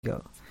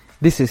Go.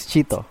 This is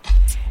Chito.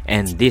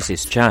 And this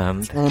is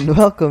Cham. And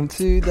welcome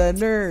to the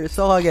Nurse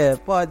Okage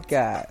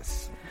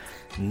Podcast.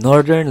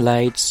 Northern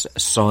Lights,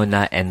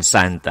 Sona, and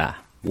Santa.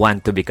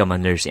 Want to become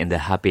a nurse in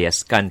the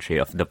happiest country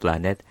of the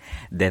planet?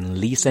 Then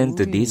listen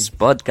to this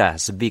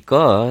podcast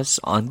because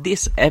on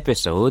this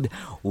episode,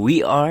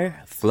 we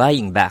are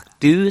flying back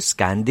to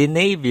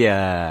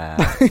Scandinavia.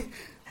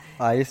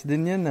 Ayos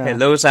din yan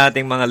Hello sa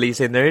ating mga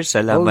listeners.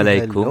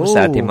 Assalamualaikum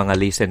sa ating mga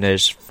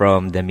listeners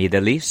from the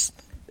Middle East.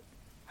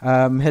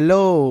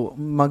 Hello,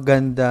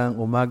 magandang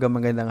umaga,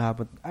 magandang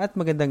hapon, at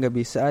magandang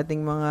gabi sa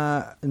ating mga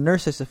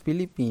nurses sa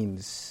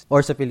Philippines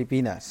or sa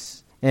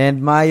Pilipinas.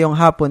 And mayong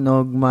hapon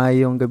o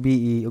mayong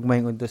gabi ug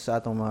mayong untos sa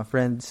atong mga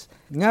friends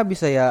nga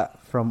Bisaya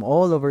from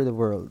all over the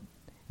world.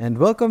 And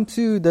welcome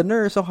to the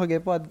Nurse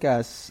Okage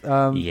Podcast.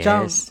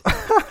 Yes.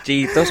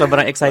 Chito,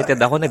 sobrang excited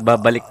ako.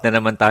 Nagbabalik na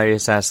naman tayo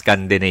sa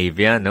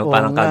Scandinavia, no?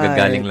 Parang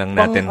kagagaling lang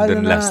natin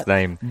dun last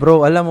time.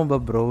 Bro, alam mo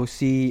ba bro,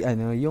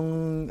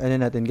 yung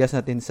guest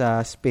natin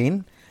sa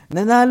Spain,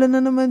 nanalo na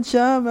naman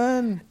siya,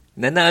 man.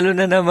 Nanalo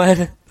na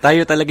naman.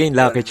 Tayo talaga yung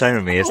lucky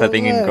charm sa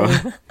tingin ko.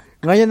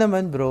 Ngayon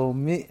naman bro,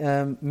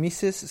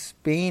 Mrs.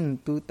 Spain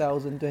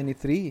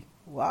 2023.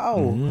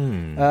 Wow.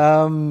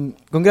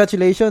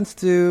 Congratulations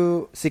to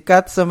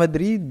Sikat sa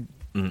Madrid.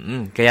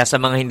 Kaya sa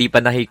mga hindi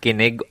pa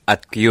nakikinig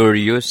at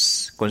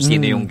curious kung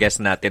sino yung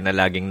guest natin na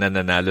laging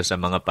nananalo sa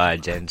mga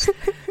pageants,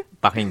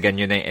 pakinggan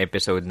nyo na yung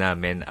episode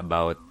namin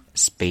about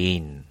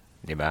Spain.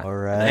 Diba?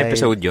 Alright.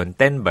 Episode yun?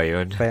 10 ba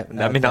yun?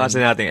 Dami na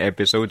kasi nating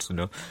episodes,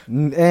 no?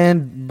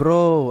 And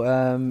bro,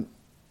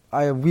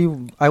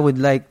 I would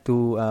like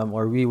to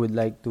or we would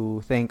like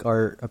to thank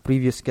our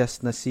previous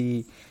guest na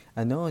si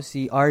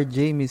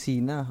RJ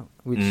Messina,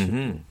 which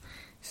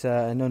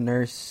sa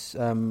nurse,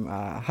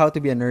 how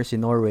to be a nurse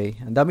in Norway.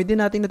 Ang dami din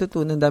nating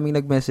natutunan, daming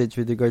nag-message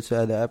with regards to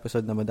the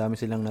episode na madami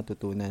silang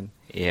natutunan.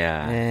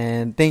 Yeah.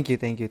 And thank you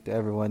to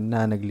everyone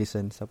na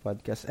nag-listen sa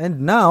podcast.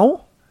 And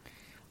now,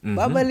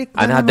 babalik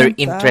na another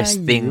naman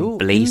interesting tayo.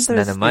 Place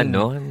na naman,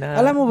 no? Na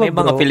alam mo ba, may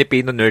mga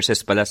Filipino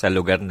nurses pala sa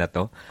lugar na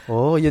to.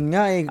 Oh, yun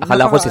nga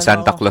Akala ko si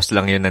Santa Claus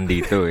lang yun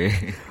nandito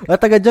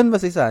taga dyan ba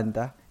si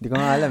Santa? Hindi ko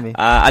nga alam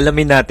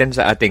alamin natin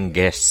sa ating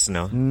guests,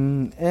 no?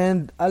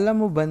 And alam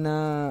mo ba na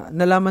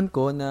nalaman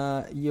ko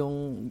na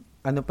yung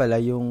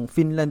yung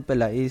Finland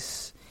pala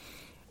is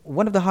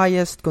one of the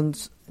highest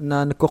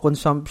na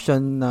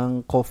nagko-consumption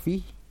ng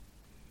coffee.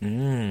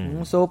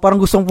 So,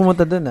 parang gustong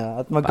pumunta dun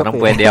at magkape.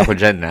 Parang pwede ako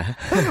dyan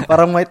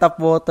Parang may tap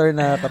water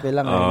na kape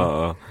lang.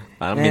 Oo.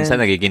 Parang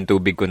minsan nagiging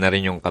tubig ko na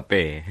rin yung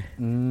kape.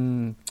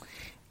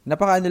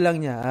 Napaka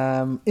lang niya.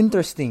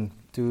 Interesting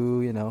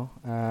to,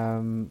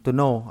 to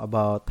know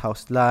about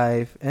house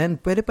life. And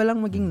pwede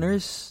palang maging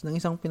nurse ng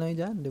isang Pinoy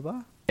dyan, di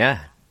ba?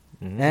 Yeah.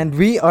 And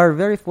we are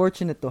very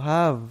fortunate to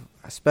have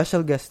a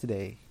special guest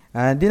today.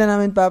 Di na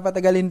namin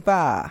papatagalin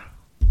pa.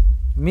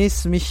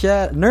 Nurse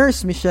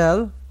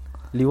Michelle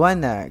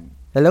Liwanag.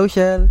 Hello,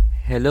 Shell.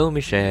 Hello,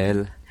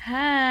 Michelle.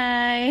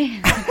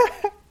 Hi!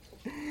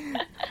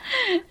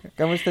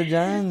 Kamusta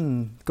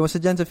dyan?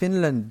 Kamusta dyan sa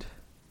Finland?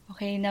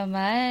 Okay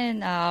naman.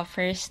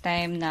 First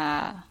time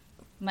na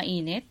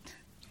mainit.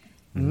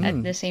 At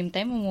the same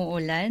time,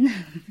 umuulan.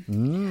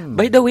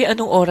 By the way,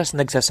 anong oras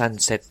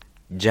nagsa-sunset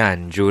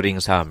dyan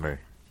during summer?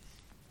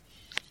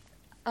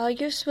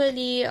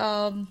 Usually,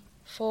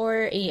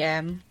 4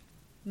 a.m.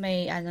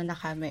 may na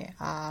kami,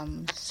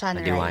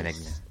 sunrise. Maliwanag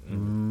na.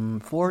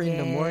 4 in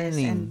the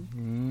morning.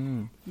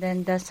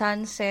 Then the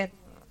sunset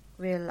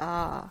will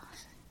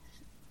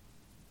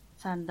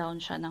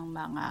sundown siya ng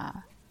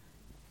mga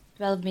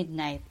 12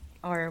 midnight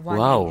or 1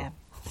 a.m.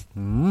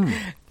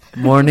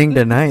 Morning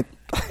the night.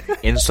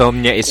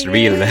 Insomnia is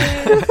real.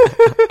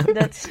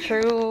 That's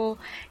true.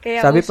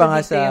 Kaya sabi pa nga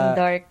yung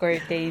dark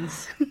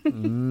curtains.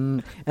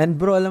 And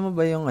bro, alam mo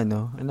ba yung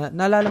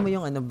naalala mo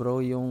yung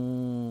bro, yung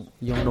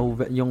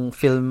novel, yung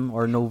film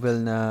or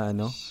novel na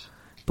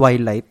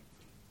Twilight?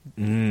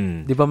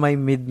 Di ba may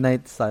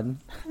midnight sun?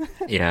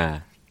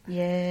 Yeah.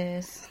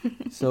 Yes.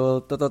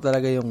 So, totoo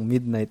talaga yung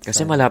midnight sun.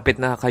 Kasi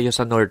malapit na kayo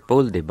sa North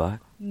Pole, di ba?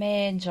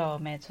 Medyo.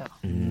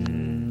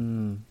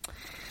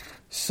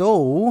 So,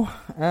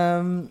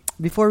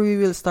 before we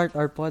will start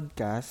our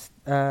podcast,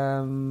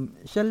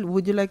 Shell,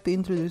 would you like to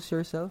introduce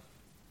yourself?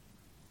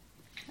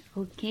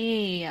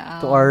 Okay.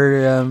 To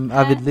our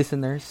avid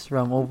listeners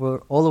from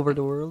all over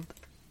the world?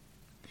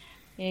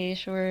 Okay,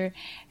 sure.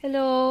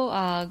 Hello,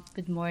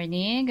 good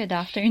morning, good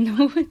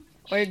afternoon,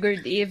 or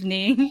good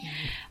evening,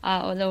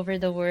 all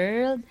over the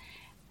world.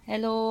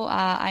 Hello,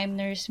 I'm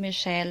Nurse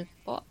Michelle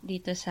po,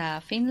 dito sa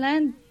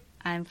Finland.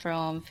 I'm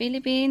from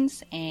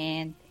Philippines,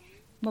 and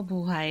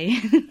mabuhay.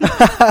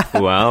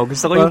 Wow,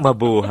 gusto ko yung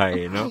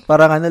mabuhay, no?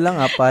 Parang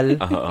pal.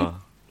 Oo.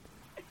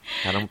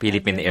 Parang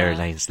Philippine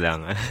Airlines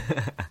lang.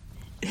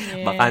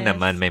 Yes. Baka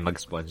naman may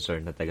mag-sponsor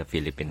na taga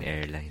Philippine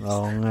Airlines.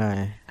 Oo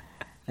nga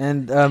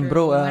And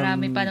bro,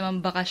 marami pa naman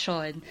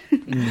bakasyon.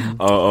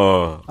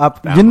 Oo.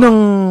 Yun ang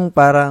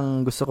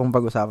parang gusto kong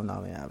pag-usapan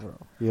namin, bro.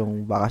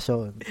 Yung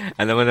bakasyon.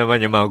 Alam mo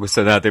naman yung mga gusto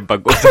natin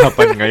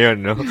pag-usapan ngayon,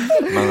 no?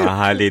 Mga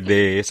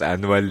holidays,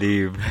 annual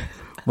leave.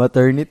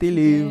 Maternity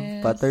leave,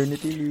 Yes.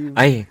 paternity leave.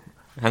 Ay,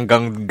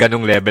 hanggang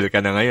ganong level ka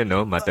na ngayon,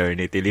 no?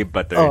 Maternity leave,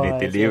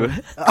 paternity leave.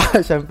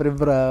 Siyempre,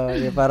 bro.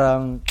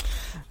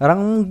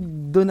 Parang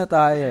doon na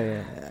tayo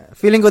eh.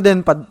 Feeling ko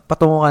din,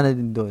 patungo ka na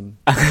din doon.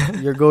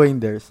 You're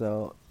going there,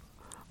 so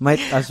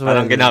might as well.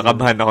 Parang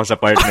kinakabahan ako sa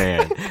part na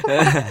yan.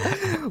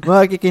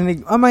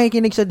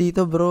 Makikinig siya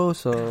dito, bro.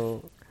 So,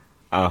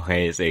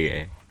 okay,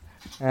 sige.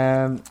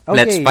 okay.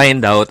 Let's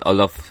find out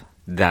all of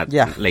that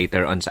Yeah.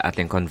 later on sa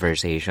ating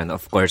conversation.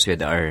 Of course, with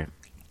our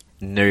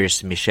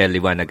nurse, Michelle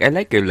Liwanag. I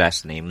like your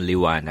last name,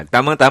 Liwanag.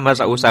 Tamang-tama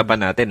sa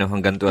usapan natin, no?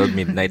 Hanggang 12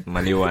 midnight,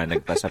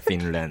 maliwanag pa sa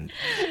Finland.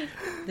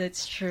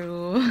 That's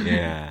true.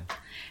 Yeah.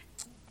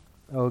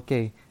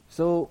 Okay.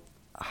 So,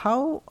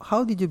 how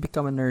did you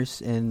become a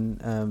nurse in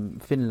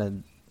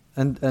Finland?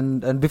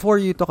 And before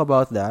you talk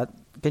about that,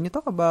 can you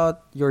talk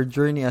about your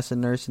journey as a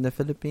nurse in the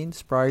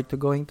Philippines prior to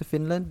going to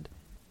Finland?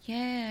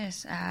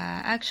 Yes.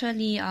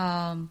 Actually,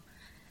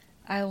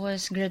 I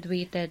was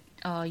graduated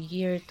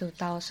year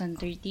 2013.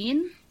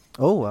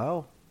 Oh,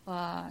 wow.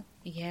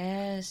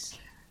 Yes,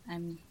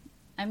 I'm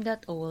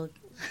that old.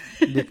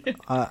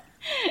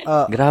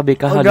 Grabe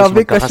ka, halos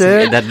grabe ka, magkakasing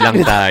Sher. edad lang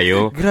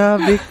tayo.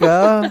 Grabe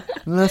ka.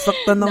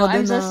 Nasaktan ako No,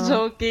 din. I'm just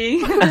joking.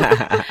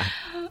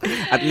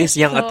 At least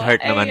young at So,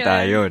 heart naman ayun.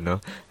 tayo, no?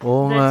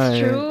 Oh my. That's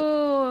true.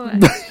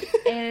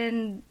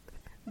 And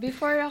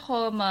before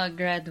ako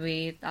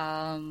mag-graduate,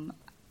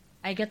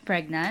 I get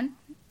pregnant.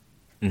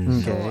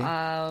 Mm. So,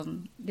 Okay.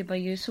 di ba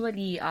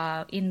usually,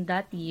 in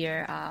that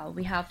year,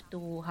 we have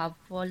to have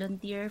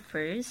volunteer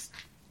first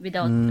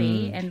without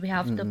pay, and we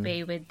have to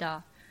pay with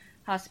the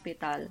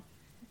hospital.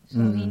 So,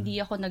 hindi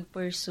ako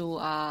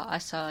nag-pursue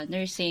as a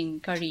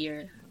nursing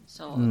career.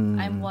 So,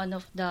 I'm one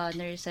of the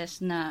nurses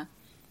na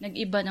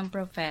nag-iba ng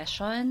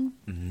profession.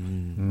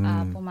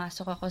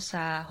 Pumasok ako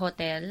sa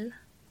hotel.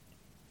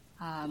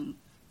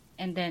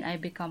 And then, I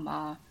become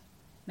a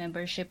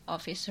membership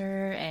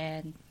officer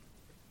and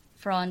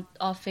front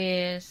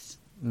office,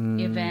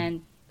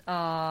 event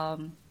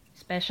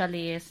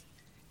specialist,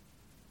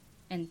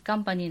 and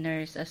company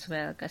nurse as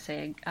well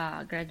kasi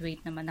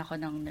graduate naman ako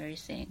ng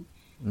nursing.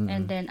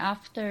 And then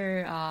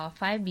after 5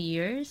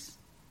 years,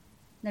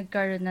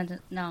 nagkaroon na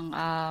ng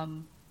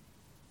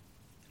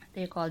what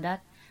do you call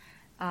that?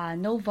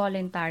 No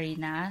voluntary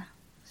na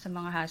sa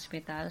mga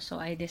hospital. So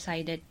I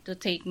decided to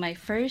take my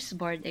first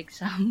board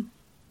exam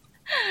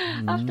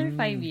after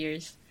 5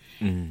 years.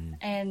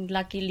 And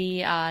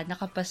luckily,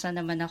 nakapasa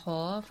naman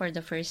ako for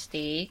the first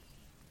take.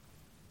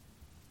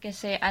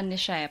 Kasi ano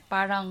siya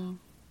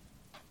parang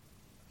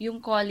yung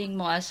calling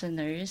mo as a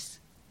nurse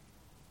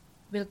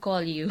will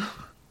call you.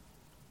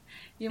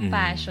 Yung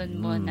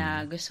passion mo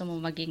na gusto mo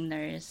maging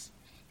nurse,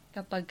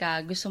 kapag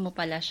gusto mo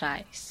pala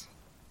siya,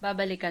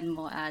 babalikan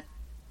mo at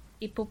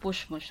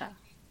ipupush mo siya.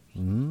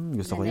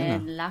 Gusto ko And yun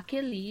then,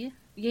 luckily,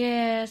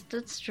 yes,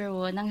 that's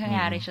true.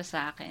 Nangyayari siya sa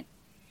akin.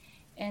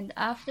 And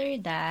after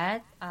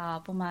that,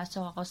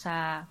 pumasok ako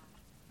sa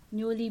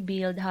newly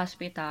built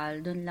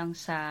hospital dun lang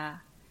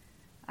sa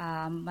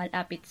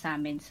malapit sa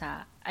amin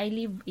I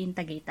live in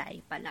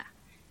Tagaytay pala.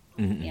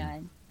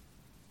 Yan.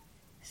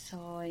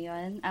 So,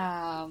 yan.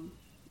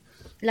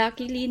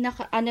 Luckily,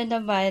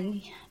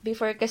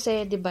 before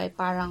kasi, di ba,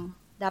 parang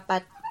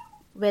dapat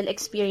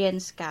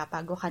well-experienced ka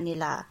bago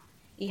kanila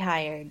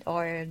i-hired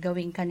or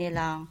gawing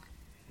kanilang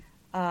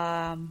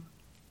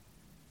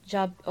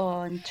job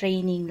on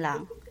training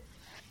lang.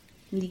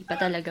 Hindi pa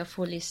talaga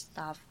fully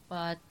staff.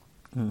 But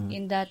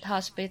in that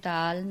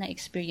hospital,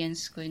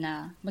 na-experience ko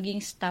na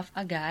maging staff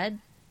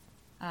agad,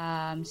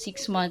 6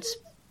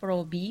 months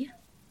proby,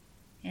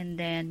 and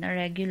then a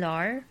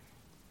regular.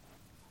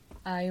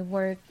 I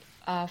worked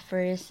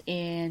first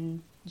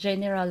in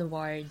general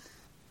ward.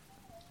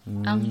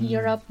 Ang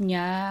hirap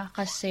niya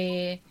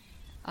kasi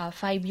 5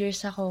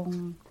 years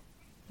akong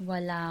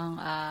walang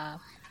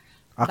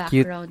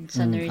Acute. background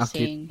sa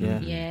nursing. Acute, yeah.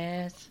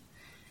 Yes.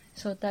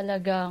 So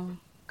talagang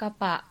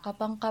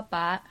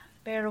kapang-kapa,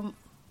 pero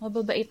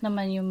mababait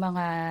naman yung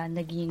mga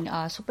naging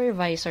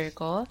supervisor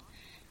ko.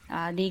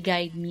 They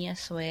guide me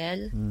as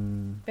well.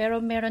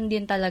 Pero meron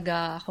din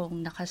talaga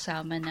akong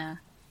nakasama na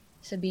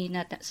sabihin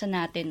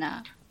natin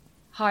na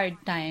hard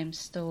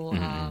times to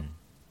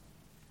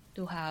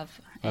have.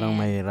 Parang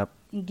And mahirap.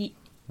 hindi,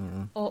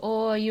 oo,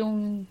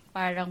 yung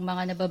parang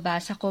mga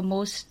nababasa ko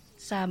most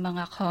sa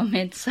mga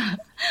comments sa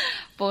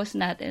post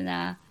natin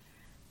na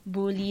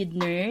bullied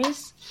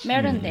nurse.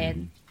 Meron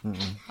din.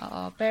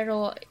 Oo,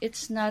 pero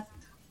it's not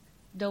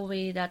the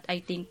way that I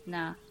think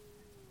na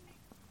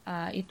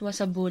it was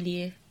a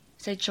bully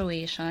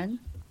situation.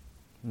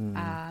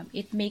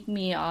 It make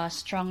me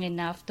strong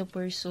enough to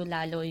pursue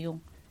lalo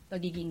yung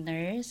pagiging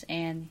nurse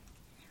and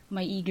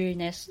my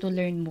eagerness to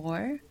learn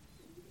more.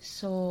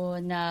 So,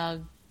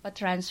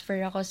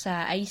 nagpa-transfer ako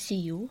sa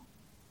ICU.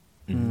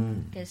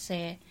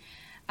 Kasi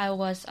I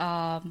was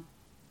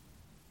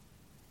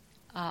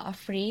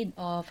afraid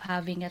of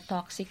having a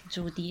toxic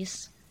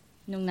duties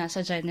nung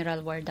nasa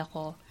general ward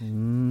ako.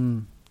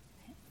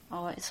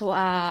 So,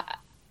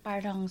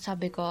 parang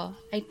sabi ko,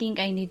 I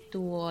think I need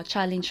to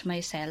challenge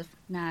myself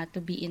na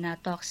to be in a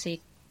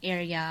toxic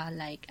area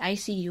like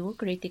ICU,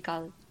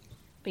 critical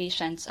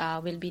patients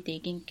will be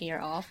taken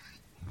care of.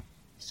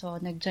 So,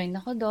 nag-join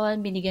ako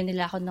doon. Binigyan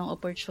nila ako ng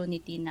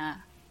opportunity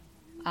na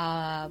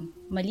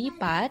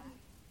malipat.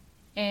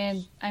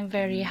 And I'm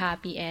very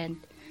happy and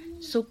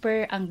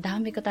ang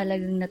dami ko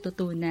talagang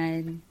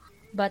natutunan.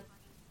 But,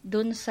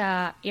 doon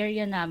sa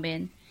area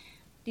namin,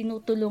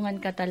 tinutulungan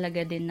ka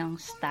talaga din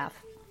ng staff,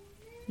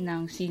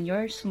 ng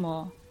seniors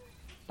mo,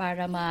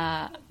 para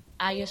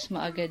maayos mo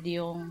agad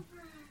yung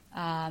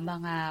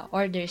mga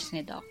orders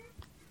ni Doc.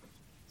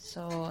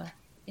 So,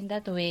 in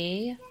that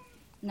way,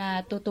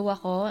 natutuwa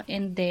ko.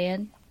 And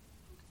then,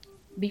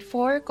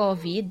 before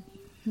COVID,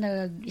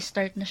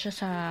 nag-start na siya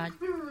sa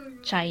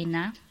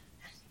China.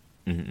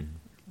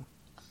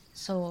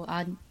 So,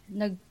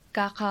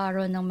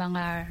 nagkakaroon ng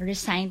mga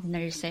resigned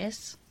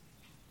nurses.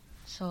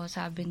 So,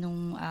 sabi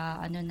nung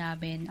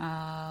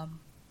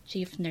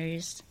chief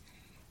nurse,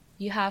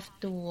 you have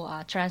to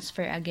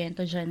transfer again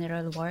to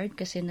general ward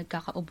kasi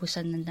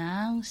nagkakaubusan na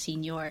ng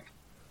senior.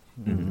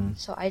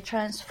 So, I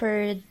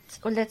transferred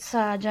ulit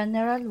sa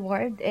general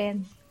ward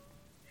and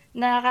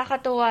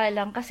nakakatuwa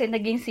lang kasi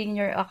naging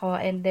senior ako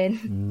and then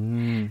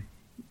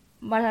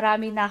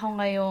marami na ako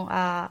ngayong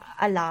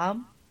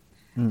alam.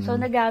 So,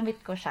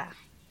 nagamit ko siya.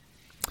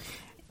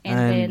 And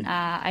then,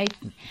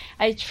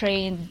 I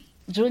trained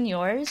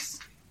juniors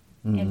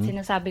and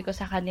sinasabi ko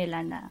sa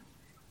kanila na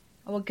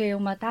huwag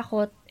kayong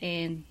matakot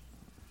and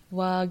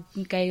huwag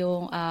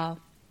kayong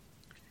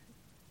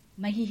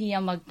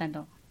mahihiyang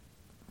magtanong.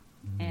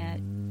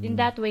 And in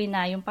that way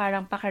na, yung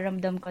parang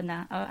pakiramdam ko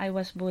na I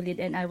was bullied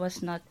and I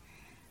was not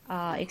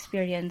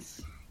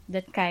experience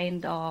that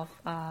kind of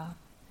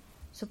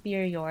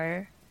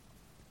superior.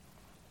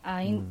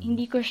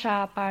 Hindi ko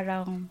siya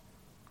parang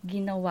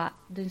ginawa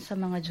dun sa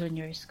mga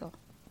juniors ko.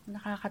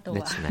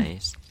 Nakakatuwa. That's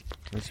nice.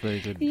 That's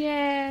very good.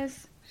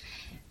 Yes.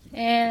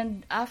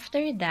 And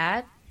after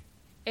that,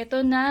 ito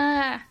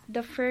na,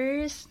 the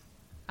first,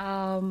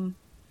 I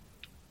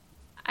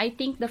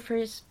think the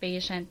first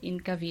patient in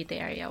Cavite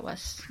area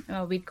was,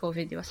 with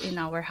COVID, was in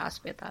our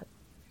hospital.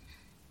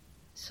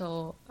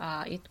 So,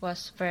 it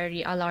was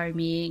very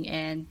alarming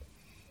and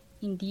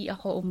hindi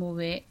ako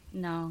umuwi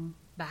ng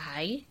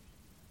bahay.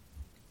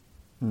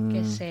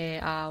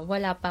 Kasi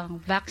wala pang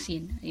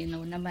vaccine. You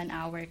know, naman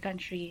our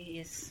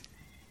country is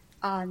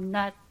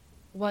not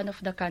one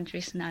of the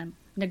countries na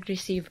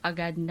nag-receive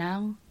agad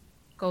ng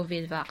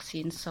COVID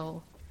vaccine.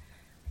 So,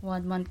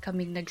 1 month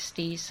kaming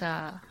nagstay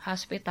sa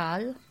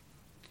hospital.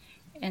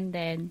 And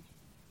then,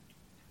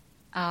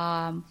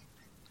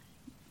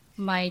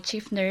 my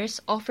chief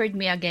nurse offered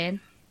me again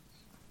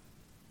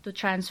to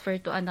transfer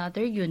to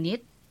another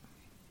unit.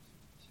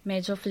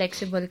 Medyo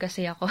flexible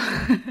kasi ako.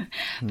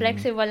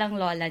 Flexible ang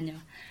lola niyo.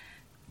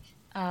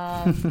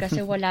 Kasi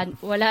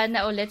wala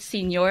na ulit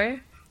senior.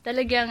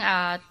 Talagang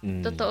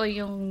totoo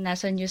yung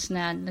nasa news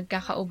na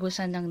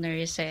nagkakaubusan ng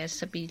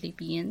nurses sa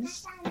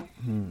Philippines.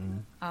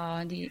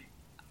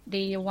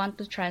 They want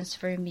to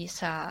transfer me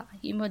sa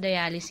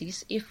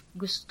hemodialysis if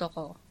gusto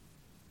ko.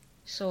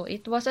 So,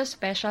 it was a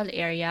special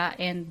area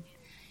and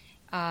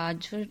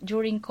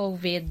during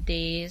COVID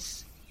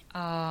days,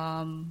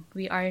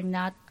 we are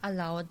not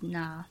allowed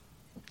na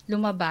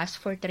lumabas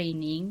for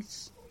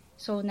trainings.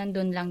 So,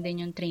 nandun lang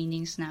din yung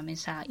trainings namin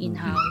sa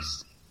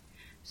in-house.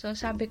 So,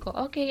 sabi ko,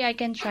 okay, I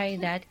can try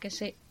that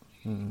kasi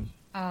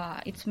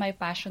it's my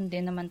passion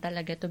din naman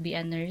talaga to be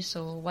a nurse.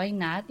 So, why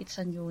not? It's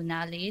a new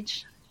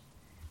knowledge.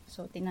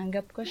 So,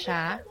 tinanggap ko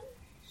siya.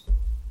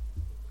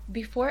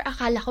 Before,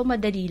 akala ko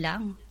madali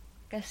lang.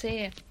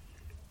 Kasi,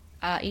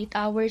 8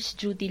 hours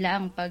duty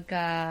lang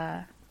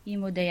pagka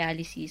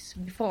hemodialysis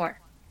before.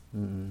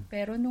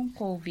 Pero nung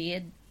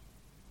COVID,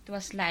 it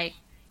was like,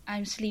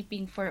 I'm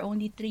sleeping for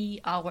only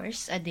 3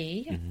 hours a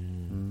day.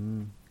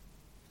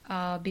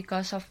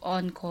 Because of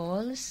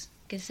on-calls.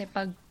 Kasi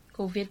pag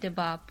COVID,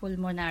 diba,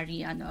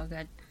 pulmonary,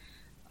 agad,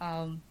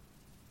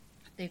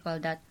 what do you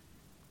call that?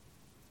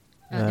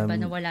 Diba,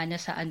 nawala na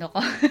sa ko.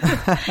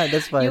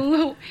 That's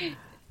fine.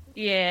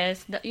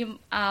 Yes, yung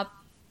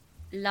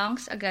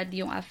lungs agad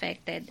yung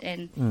affected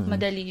and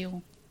madali yung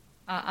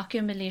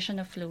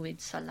accumulation of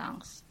fluids sa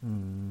lungs.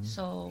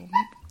 So,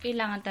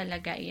 kailangan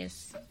talaga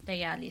is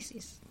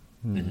dialysis.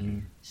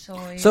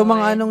 So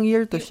mga anong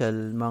year to,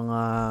 Shell? Mga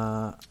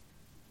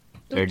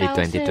early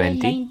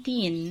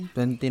 2020?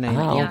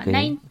 2019.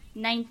 Okay.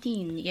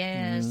 19,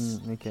 yes.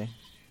 Okay.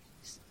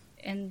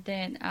 And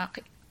then,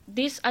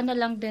 this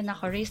lang din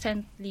ako,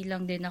 recently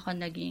lang din ako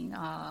naging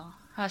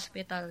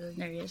hospital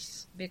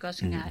nurse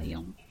because nga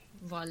yung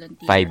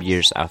volunteers. 5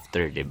 years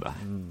after, diba?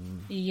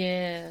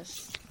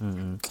 Yes.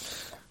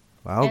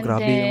 Wow, And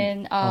grabe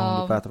then,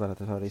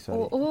 sorry.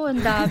 Oo,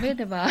 ang dami,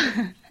 diba?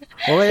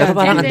 Pero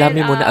parang ang And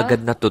dami then, mo na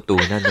agad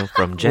natutunan, no?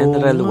 From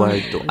general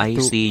ward to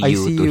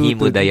ICU to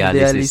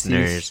hemodialysis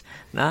nurse.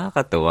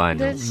 Nakakatuwa,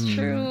 no? That's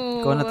true.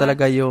 Ikaw na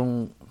talaga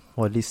yung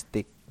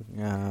holistic.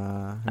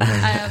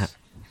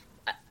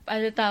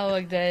 Ano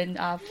tawag din?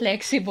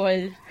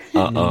 Flexible.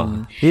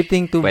 Oo.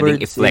 Hitting two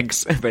Pwedeng birds.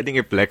 i-flex. Pwedeng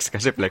i-flex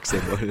kasi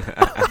flexible.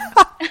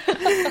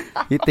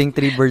 Hitting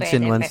three birds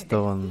in Pwede, one pwede.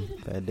 stone.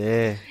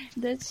 Pwede.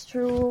 That's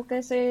true.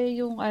 Kasi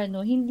yung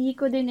hindi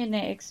ko din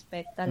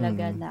ina-expect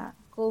talaga na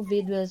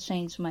COVID will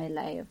change my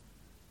life.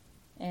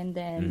 And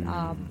then,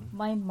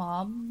 my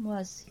mom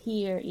was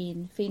here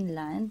in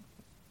Finland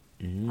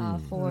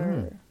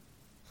for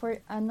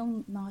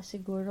mga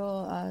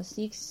siguro 6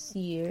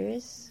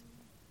 years.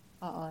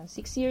 6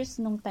 years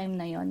nung time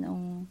na yon,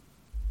 nung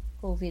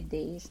COVID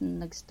days,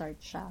 nung nag-start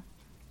siya.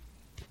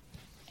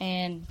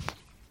 And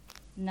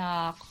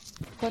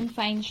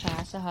na-confine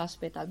siya sa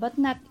hospital, but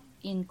not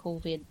in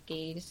COVID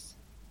case.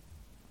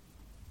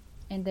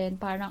 And then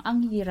parang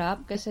ang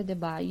hirap kasi 'di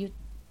ba, you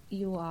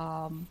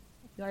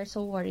are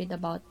so worried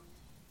about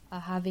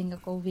having a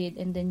COVID,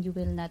 and then you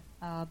will not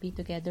be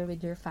together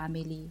with your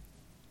family.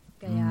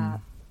 Kaya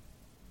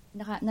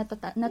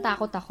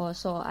natakot ako,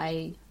 so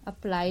I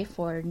apply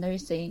for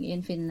nursing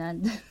in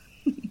Finland.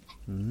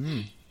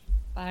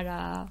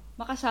 Para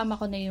makasama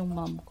ko na yung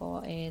mom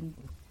ko. And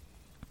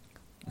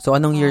So,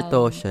 anong year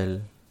to, Shell?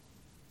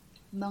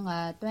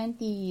 mga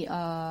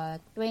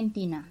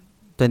 2020 na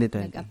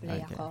 2020. nag-apply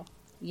Okay. ako.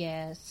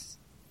 Yes.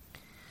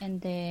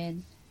 And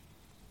then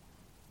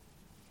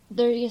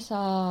there is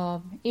a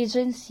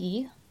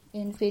agency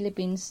in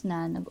Philippines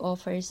na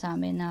nag-offer sa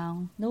amin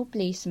ng no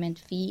placement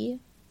fee,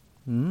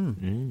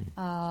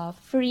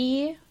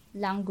 free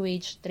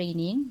language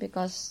training,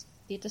 because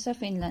dito sa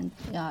Finland,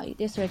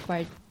 it is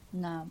required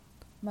na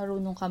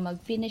marunong ka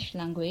mag-Finnish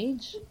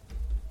language.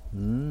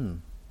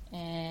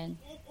 And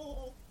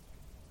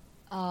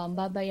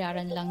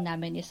babayaran lang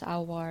namin is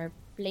our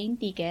plane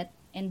ticket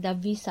and the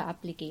visa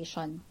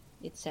application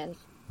itself.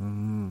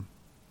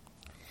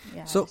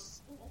 Yes.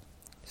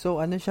 So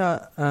ano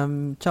siya,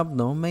 Champ,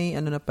 no? May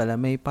ano na pala,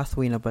 may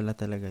pathway na pala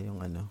talaga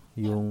yung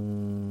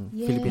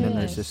Yes. Filipino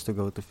nurses to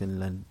go to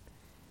Finland.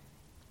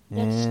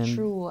 That's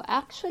true.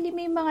 Actually,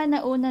 may mga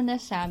nauna na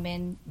sa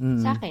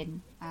akin,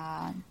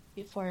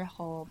 before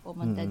ako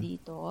pumunta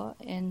dito.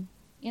 And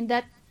in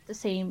that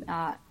same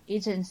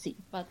agency.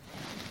 But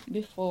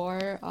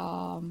before,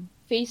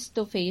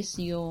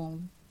 face-to-face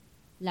yung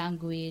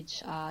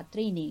language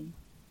training.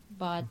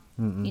 But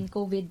in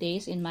COVID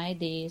days, in my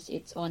days,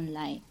 it's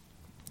online.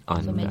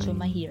 So medyo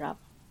mahirap.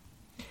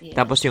 Yes.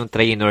 Tapos yung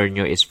trainer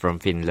nyo is from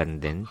Finland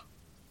din?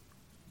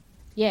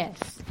 Yes.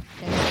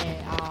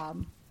 Kasi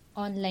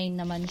online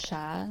naman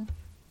siya.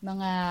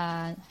 Mga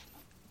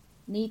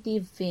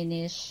native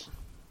Finnish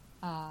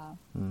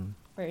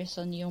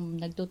person yung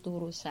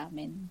nagtuturo sa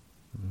amin.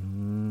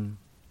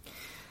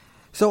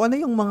 So ano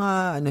yung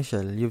mga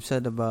Shell, you've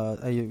said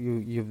about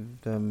you've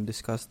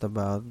discussed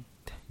about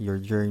your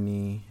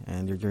journey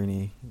and your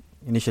journey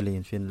initially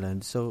in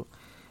Finland. So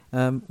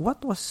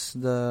what was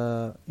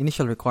the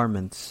initial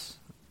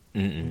requirements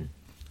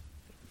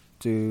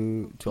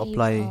to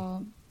apply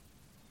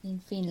in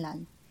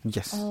Finland?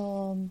 Yes.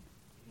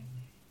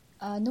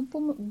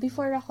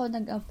 Before ako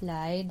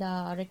nag-apply,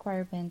 the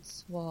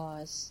requirements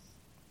was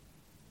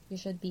you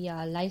should be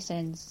a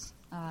licensed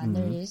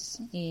nurse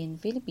in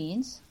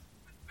Philippines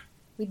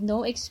with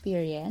no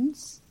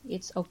experience.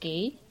 It's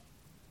okay.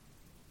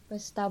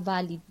 Basta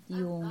valid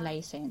yung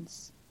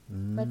license.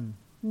 But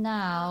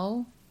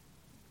now,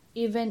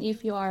 even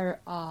if you are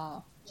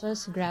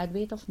just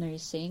graduate of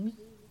nursing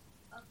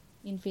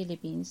in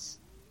Philippines,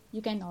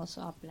 you can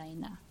also apply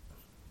na.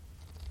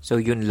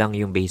 So, yun lang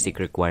yung basic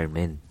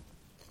requirement?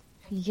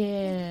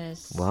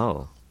 Yes.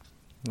 Wow,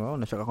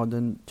 nasyak ako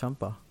dun,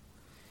 Champa.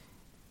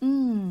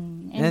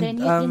 And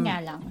then yun nga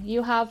lang,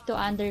 you have to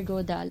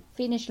undergo the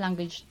Finnish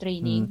language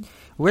training.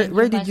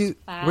 Where did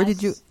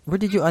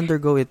you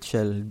undergo it,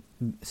 Shell?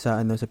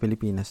 Sa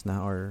Pilipinas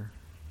na or?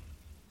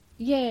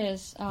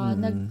 Yes,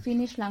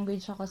 nag-Finnish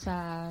language ako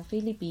sa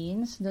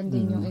Philippines. Doon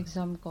din yung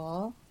exam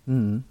ko.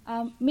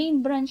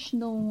 Main branch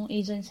nung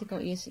agency ko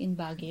is in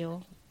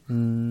Baguio.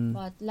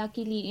 But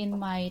luckily in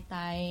my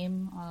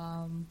time,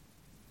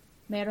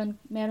 meron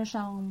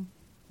siyang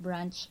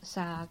branch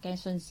sa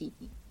Quezon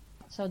City.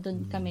 So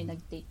doon kami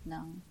nag-take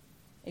ng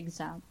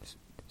exam.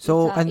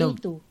 So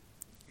A2.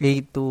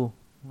 A2.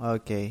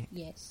 Okay.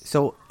 Yes.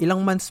 So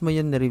ilang months mo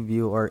yun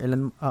na-review or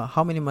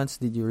how many months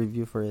did you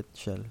review for it,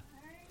 Shell?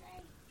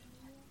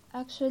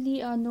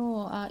 Actually,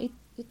 it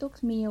took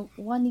me 1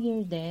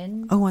 year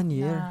din. Oh, 1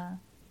 year.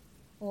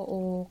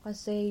 Oo,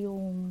 kasi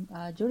yung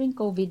during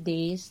COVID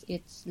days,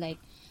 it's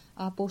like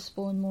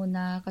postpone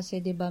muna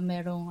kasi 'di ba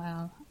merong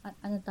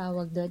ano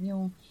tawag doon,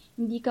 yung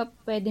hindi ka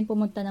pwedeng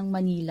pumunta ng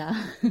Manila.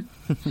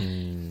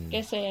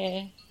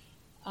 Kasi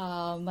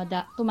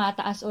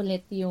tumataas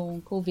ulit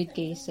yung COVID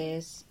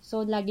cases.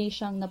 So lagi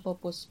siyang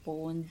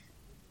napopostpone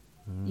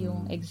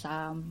yung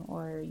exam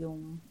or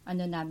yung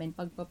namin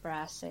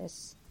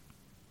pagpa-process.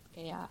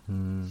 Kaya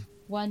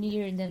 1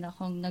 year din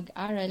akong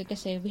nag-aral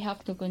kasi we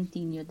have to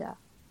continue the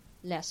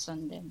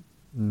lesson din.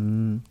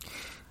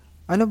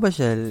 Ano ba,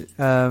 Shell?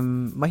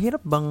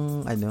 Mahirap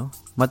bang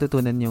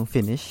matutunan yung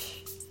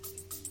Finnish?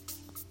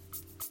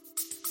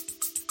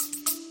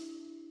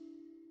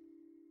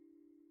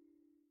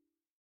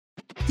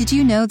 Did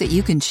you know that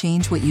you can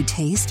change what you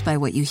taste by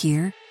what you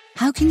hear?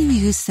 How can you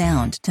use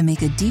sound to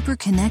make a deeper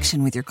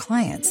connection with your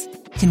clients?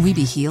 Can we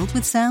be healed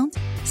with sound?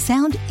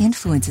 Sound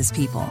influences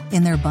people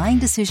in their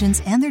buying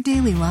decisions and their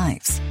daily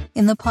lives.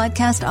 In the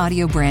podcast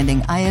Audio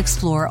Branding, I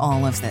explore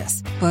all of this,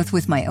 both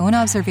with my own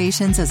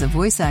observations as a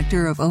voice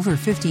actor of over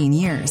 15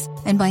 years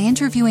and by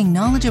interviewing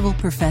knowledgeable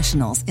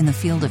professionals in the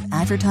field of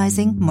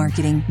advertising,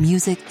 marketing,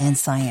 music, and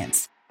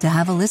science. To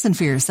have a listen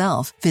for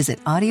yourself,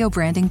 visit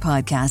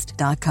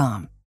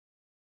audiobrandingpodcast.com.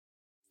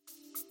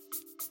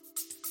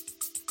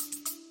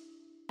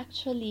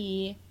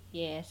 Actually,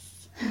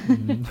 yes.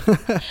 Mm.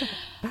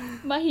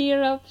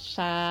 Mahirap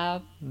siya.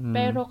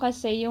 Pero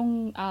kasi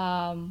yung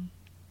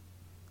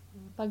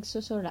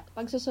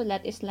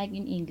pagsusulat is like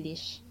in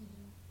English.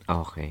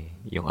 Okay,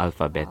 yung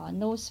alphabet.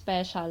 No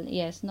special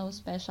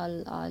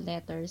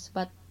letters,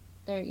 but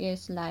there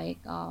is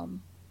like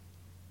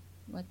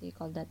what do you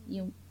call that?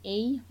 Yung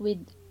A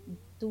with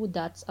two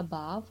dots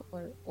above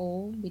or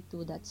O with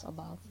two dots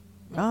above.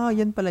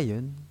 Yan pala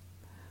yun.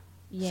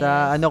 Yes.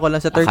 Sa ano ko lang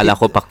sa 30. Akala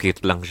ko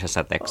pa-cute lang siya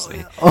sa text eh.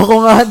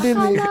 Ako nga din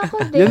eh. Akala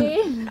ko din.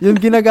 Yung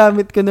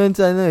ginagamit ko noon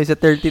sa sa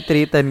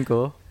 3310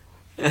 ko.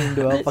 Yung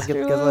diba,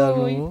 pakit ka sa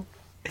ano mo.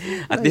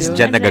 At least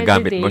dyan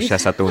nagagamit mo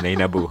siya sa tunay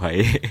na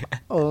buhay.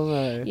 Oo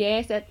nga eh.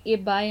 Yes, at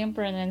iba yung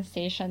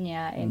pronunciation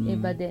niya and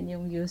iba din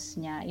yung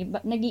use niya.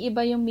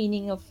 Nag-iiba yung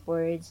meaning of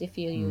words if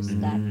you use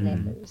that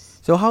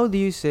letters. So how do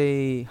you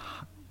say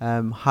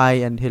hi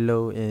and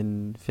hello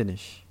in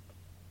Finnish?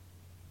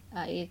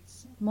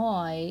 It's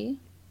moi.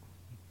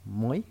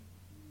 Moi?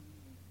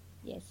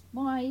 Yes,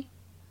 moi.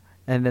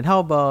 And then how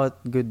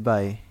about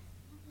goodbye?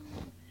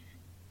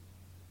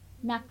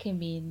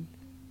 Nakimin.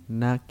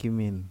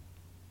 Nakimin.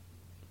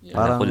 Yes.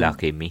 Parang, ako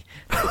lucky me.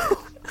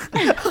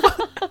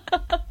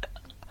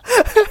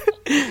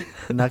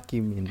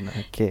 Nakimin.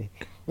 Okay.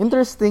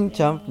 Interesting,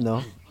 Champ,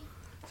 no?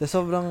 Sa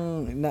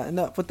sobrang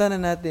punta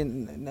na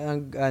natin,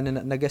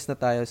 nag-guest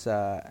na tayo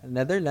sa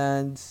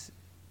Netherlands,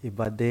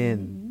 iba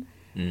din.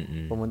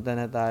 Pumunta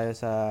na tayo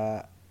sa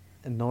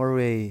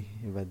Norway,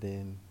 iba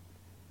din.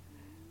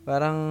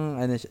 Parang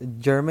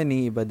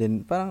Germany, iba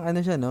din. Parang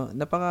siya, no?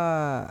 Napaka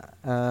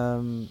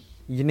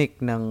unique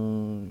ng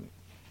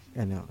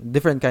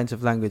different kinds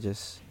of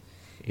languages.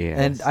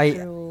 Yes.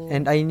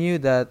 And I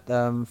knew that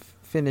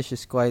Finnish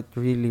is quite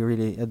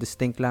really a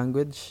distinct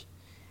language.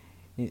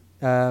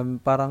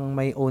 Parang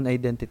may own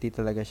identity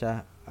talaga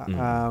siya.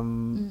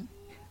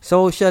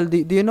 So Shell,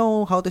 do you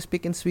know how to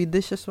speak in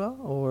Swedish as well,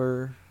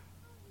 or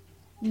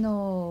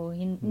No,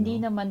 hindi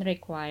naman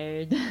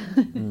required.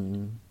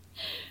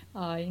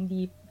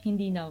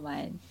 Hindi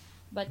naman.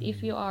 But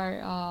if you are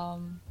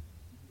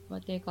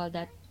what do you call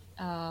that,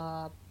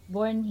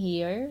 born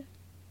here,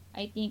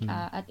 I think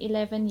at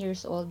 11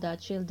 years old the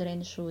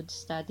children should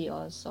study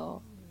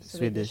also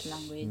Swedish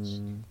language.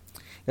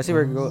 Kasi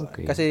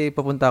kasi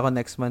pupunta ako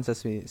next month sa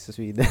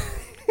Sweden.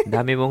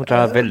 Dami mong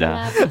travel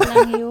Malapit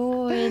lang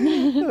yun.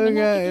 Malapit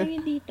lang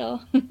yun dito.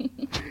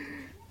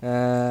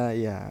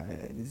 Yeah.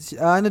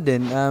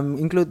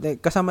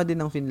 Include kasama din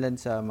ng Finland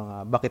sa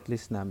mga bucket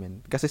list namin.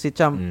 Kasi si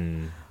Champ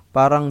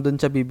parang doon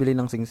siya bibili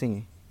ng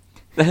singsing eh.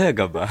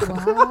 Talaga ba?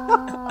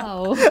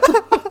 Wow.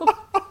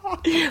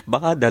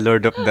 Baka the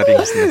Lord of the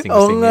Rings na singsing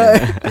Oo nga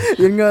yan.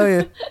 Yun nga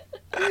eh.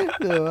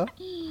 Diba?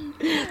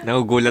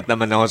 Nagugulat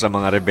naman ako sa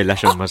mga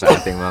revelasyon mo sa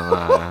ating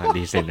mga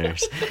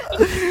listeners.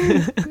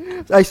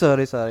 Ay,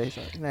 sorry.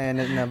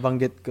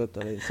 Nabanggit ko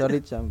to.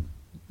 Sorry, Champ.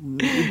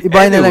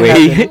 Ibahin na lang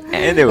natin.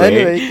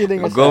 Anyway,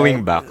 kidding aside.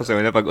 going back, so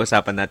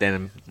napag-usapan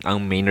natin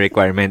ang main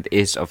requirement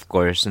is of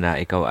course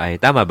na ikaw ay,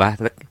 tama ba?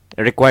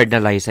 Required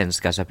na license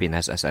ka sa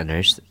Pinas as a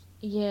nurse?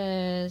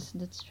 Yes,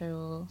 that's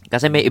true.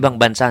 Kasi may ibang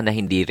bansa na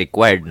hindi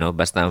required, no?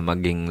 Basta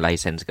maging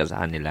license ka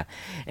sa kanila.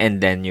 And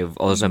then you've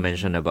also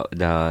mentioned about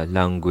the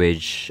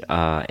language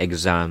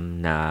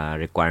exam na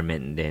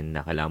requirement din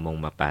na kailangan mong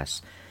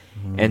mapass.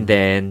 And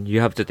then you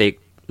have to take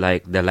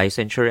like the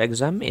licensure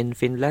exam in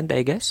Finland,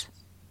 I guess?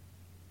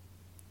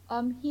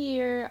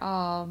 Here,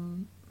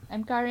 I'm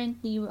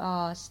currently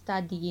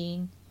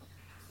studying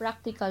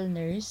practical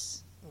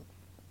nurse.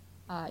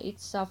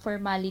 It's a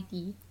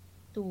formality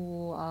to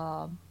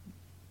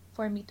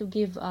for me to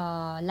give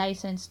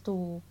license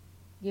to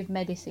give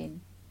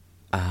medicine.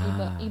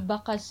 Iba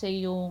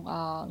kasi yung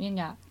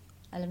yun nga,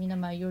 alam niyo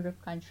naman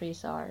Europe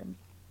countries are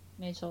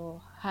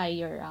medyo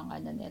higher ang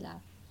nila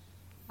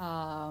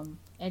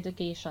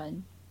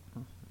education.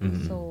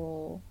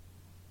 So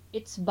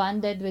it's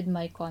bonded with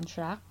my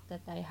contract that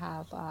I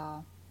have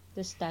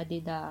to study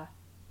the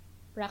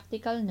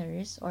practical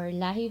nurse or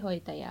lahi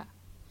hoitaya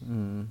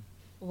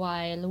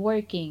while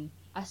working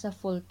as a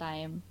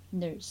full-time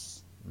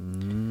nurse.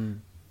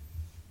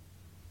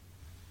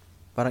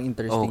 Parang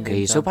interesting.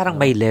 Okay, so parang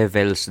may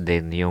levels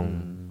din yung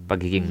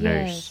pagiging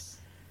nurse.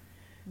 Yes,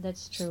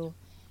 that's true.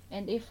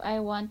 And if I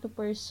want to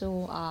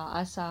pursue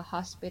as a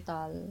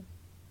hospital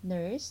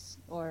nurse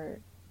or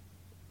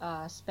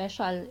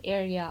special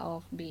area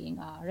of being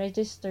a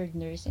registered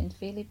nurse in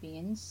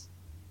Philippines,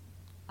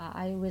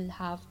 I will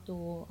have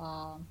to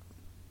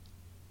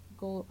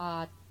go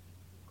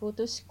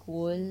to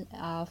school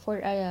for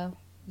a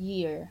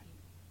year.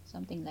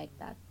 something like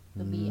that,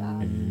 to be a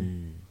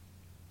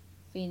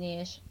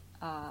Finnish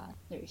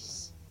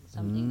nurse,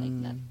 something like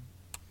that.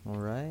 All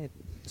right.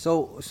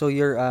 So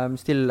you're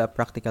still a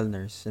practical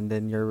nurse, and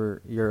then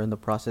you're in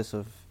the process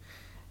of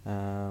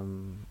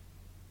um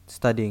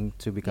studying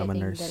to become a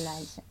Getting the nurse.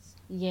 license.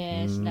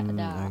 Yes, the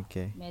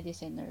Okay.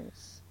 medicine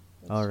nurse.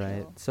 All That's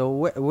right. true. So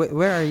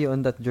where are you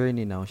on that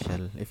journey now,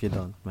 Shell, if you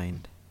don't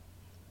mind?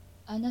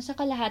 Nasa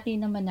kalahati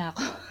naman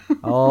ako.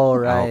 All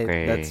right.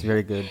 That's Okay.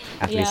 very good.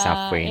 At least Yeah,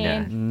 halfway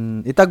na.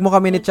 and Itag mo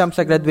kami ni that's Champ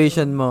sa true.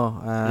 graduation mo.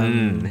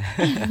 Mm.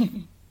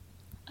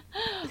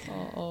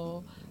 Oo.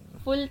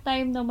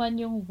 Full-time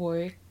naman yung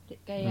work.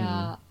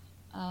 Kaya,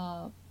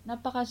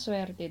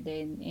 napakaswerte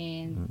din.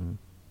 And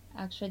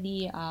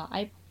actually,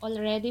 I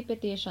already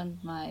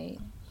petitioned my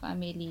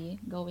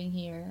family going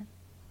here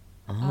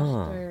Oh,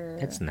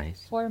 after that's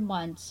nice. 4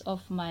 months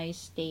of my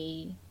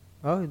stay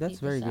Oh, that's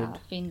dito very sa good.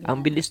 Ang Finland.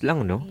 bilis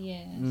lang, no?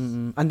 Yes.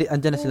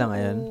 Andyan na sila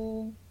ngayon?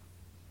 Oo.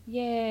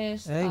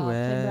 Yes. Ay,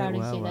 February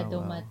wow, sila wow, wow.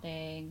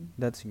 dumating.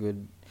 That's good.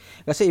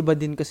 Kasi iba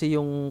din kasi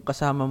yung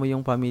kasama mo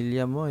yung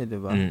pamilya mo, eh, 'di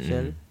ba,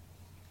 Shell?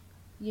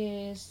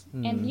 Yes.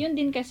 And yun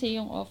din kasi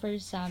yung offer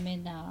sa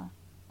amin na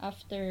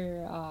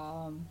after,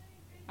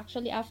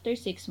 actually after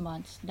 6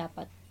 months,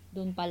 dapat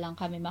dun pa lang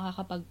kami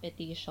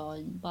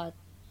makakapag-petition. But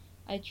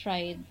I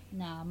tried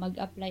na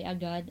mag-apply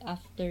agad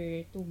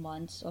after 2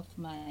 months of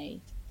my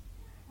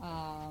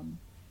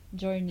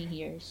journey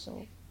here.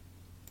 So,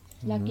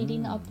 luckily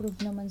na-approve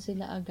naman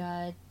sila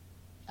agad.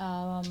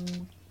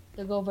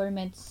 The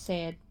government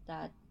said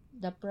that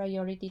the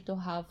priority to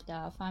have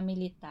the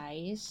family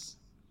ties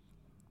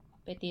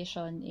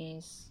petition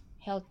is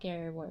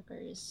healthcare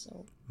workers.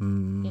 So,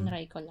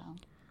 tinry ko lang.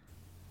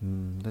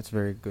 That's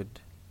very good.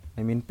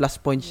 I mean, plus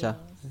point siya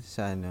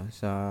sa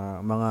sa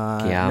mga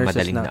Kaya nurses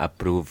madaling na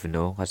na-approve,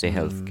 no? Kasi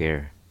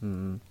healthcare.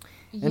 And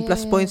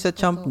plus point sa Yes,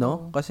 Champ,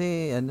 no? totoo.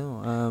 Kasi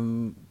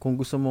kung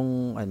gusto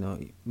mong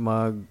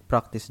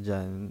mag-practice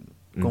diyan,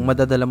 kung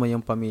madadala mo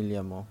yung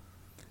pamilya mo,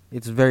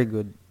 it's very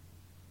good.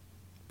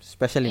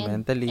 Especially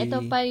And mentally. ito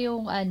pa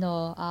yung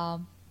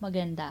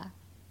maganda.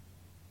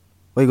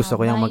 Uy, gusto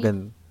ko yung May-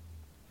 maganda.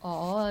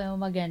 Oo, yung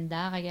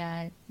maganda.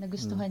 Kaya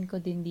nagustuhan ko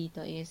din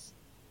dito is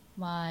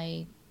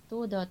my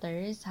 2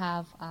 daughters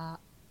have a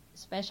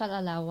special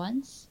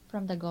allowance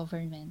from the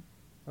government.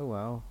 Oh,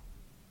 wow.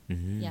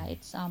 Yeah,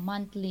 it's a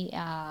monthly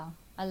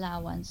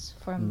allowance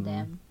from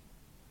them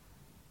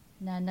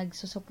na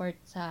nagsusupport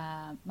sa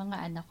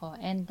mga anak ko.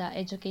 And the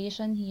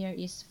education here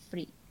is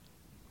free.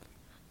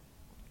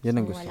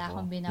 Yan ang So, gusto wala ko.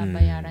 akong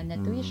binabayaran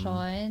na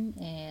tuition.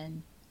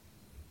 And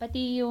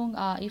pati yung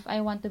if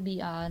I want to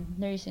be a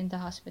nurse in the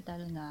hospital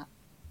nga,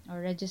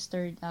 or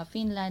registered,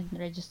 Finland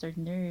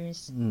registered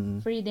nurse,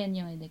 free din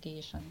yung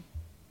education.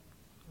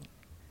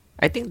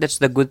 I think that's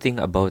the good thing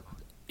about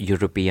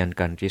European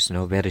countries,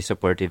 no? Very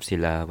supportive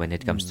sila when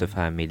it comes to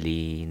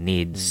family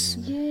needs.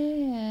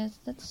 Yes,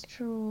 that's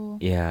true.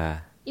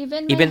 Yeah.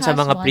 Even my Even sa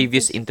mga husband,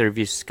 previous 'cause-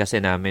 interviews kasi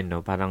namin,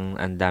 no? Parang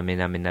ang dami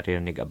namin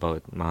narinig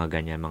about mga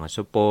ganyan, mga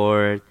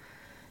support.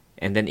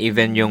 And then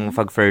even yung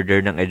pag-further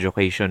ng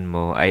education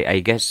mo, I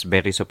guess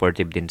very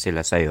supportive din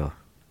sila sa'yo.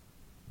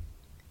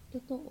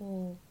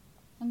 Totoo.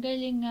 Ang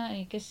galing nga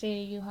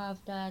kasi you have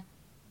the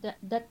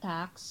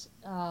tax,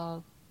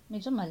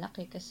 medyo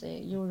malaki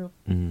kasi Europe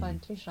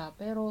country siya.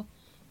 Pero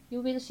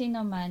you will see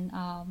naman,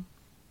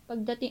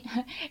 pagdating,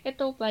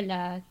 ito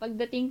pala,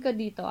 pagdating ko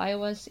dito, I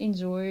was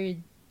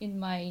injured in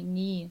my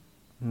knee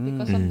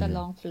because of the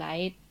long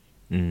flight.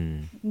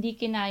 Hindi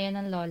kinaya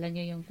ng lola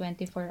niya yung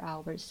 24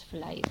 hours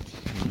flight.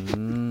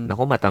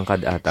 Naku,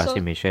 matangkad ata So,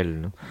 si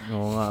Michelle, no?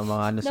 Oo nga,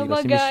 mga siguro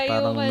si Namaga Miss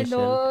parang yung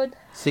Michelle.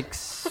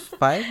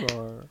 6'5"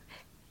 or?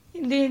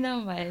 Hindi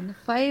naman.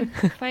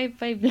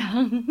 5'5"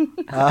 lang.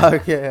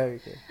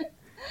 Okay.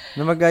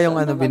 Namaga yung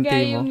binti namaga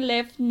mo? yung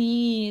left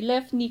knee.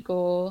 Left knee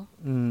ko.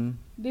 Mm.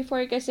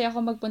 Before kasi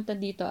ako magpunta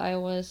dito, I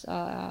was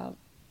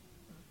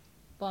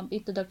bumped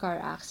into the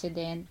car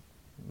accident.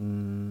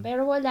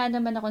 Pero wala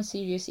naman akong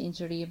serious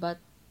injury,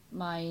 but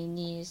my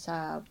knee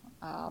sa,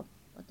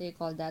 what do you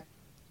call that?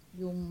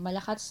 Yung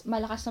malakas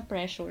na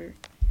pressure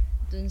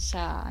dun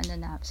sa,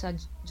 sa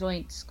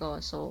joints ko.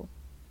 So,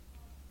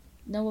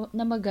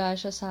 namaga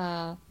siya sa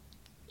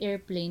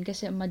airplane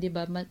kasi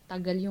diba,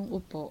 matagal yung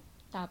upo.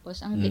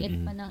 Tapos, ang liit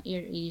pa ng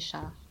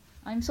AirAsia.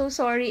 I'm so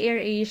sorry,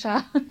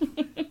 AirAsia.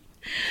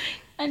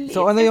 Ang liit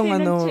So, ano kasi yung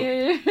ng chair.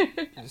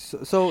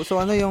 So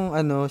ano yung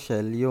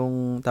Shell,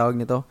 yung tawag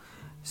nito?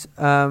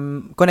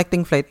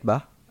 Connecting flight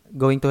ba?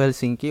 Going to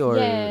Helsinki or?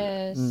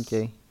 Yes.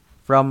 Okay.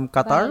 From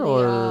Qatar Bali,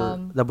 or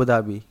Abu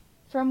Dhabi?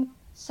 From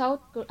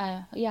South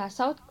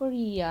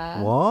Korea.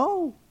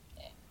 Wow.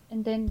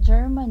 And then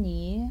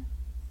Germany.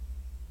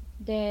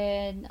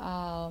 Then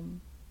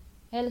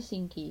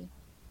Helsinki.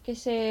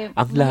 Kasi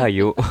Ang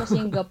layo. mahigpit pa sa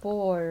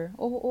Singapore.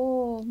 Oo,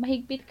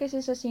 mahigpit kasi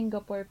sa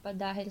Singapore pa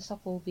dahil sa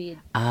COVID.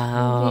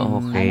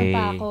 Then, Okay.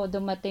 pa ako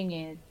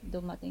dumating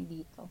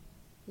dito.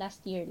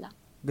 Last year lang.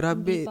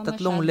 Grabe, Hindi pa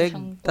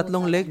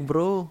tatlong leg,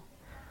 bro.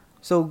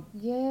 So,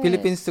 Yes.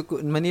 Philippines to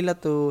Manila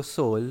to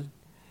Seoul,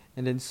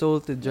 and then Seoul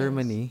to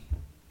Germany.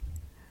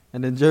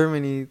 And then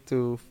Germany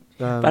to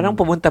Parang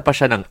pumunta pa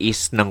siya ng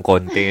east ng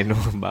konti, no?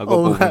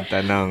 Bago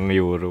pumunta ng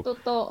Europe.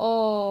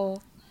 Totoo.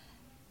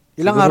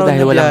 ilang Siguro araw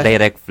dahil na walang biyahe.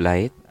 direct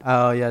flight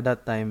Oh, yeah,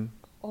 that time.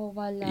 Oh,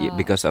 wala.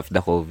 because of the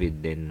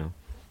COVID din, no?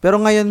 Pero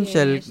ngayon, Yes.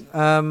 Shell,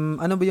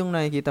 ano ba yung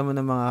nakikita mo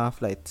ng mga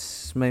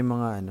flights? May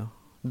mga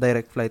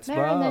direct flights ba?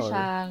 Meron na or-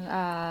 siyang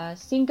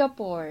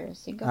Singapore.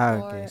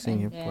 okay, And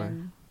Singapore.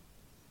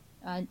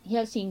 then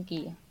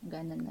Helsinki.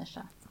 Ganun na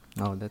siya.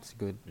 Oh, that's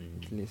good.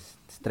 At least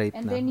straight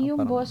And na. then Oh, yung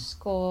parang- boss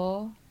ko,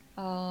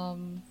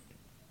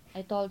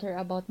 I told her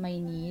about my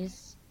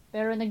niece.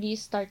 Pero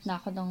nag-i-start na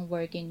ako ng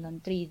working noon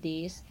 3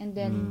 days. And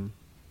then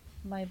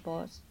my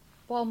boss,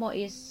 Pomo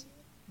is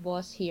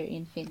boss here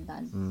in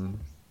Finland.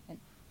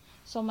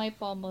 So my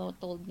Pomo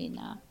told me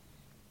na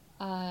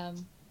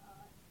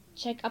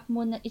i-check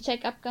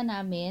up ka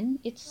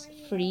namin. It's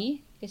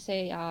free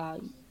kasi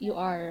you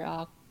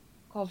are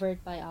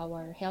covered by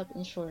our health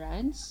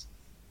insurance.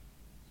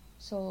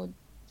 So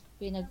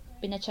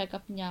pina-check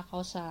up niya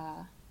ako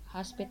sa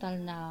hospital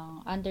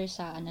ng under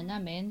sa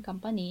namin,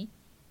 company,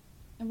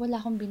 and wala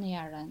akong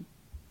binayaran.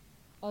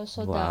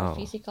 Also, Wow.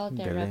 the physical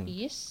Galing.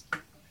 therapist,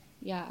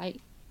 yeah,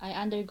 I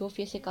undergo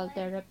physical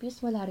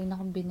therapist, wala rin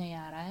akong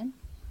binayaran.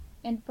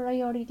 And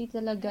priority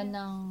talaga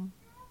ng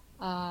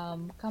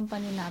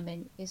company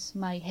namin is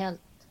my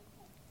health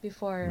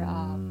before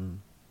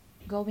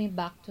going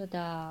back to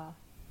the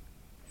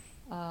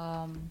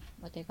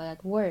what do you call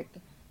that, work.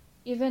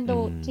 Even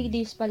though 3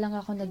 days pa lang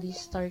ako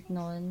nag-start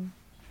noon,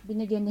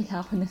 binigyan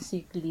nila ako ng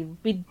sick leave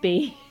with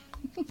pay.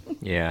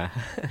 Yeah.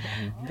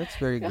 That's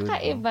very good.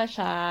 Kakaiba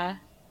siya.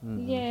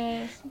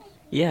 Yes.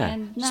 Yeah.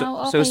 And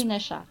now, okay na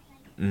siya.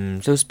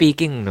 So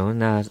speaking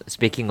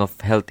of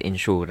health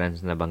insurance,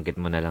 nabanggit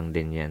mo na lang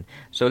din 'yan.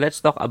 So let's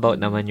talk about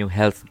naman yung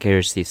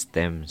healthcare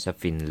system sa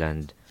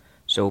Finland.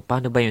 So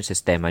paano ba yung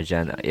sistema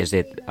diyan? Is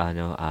it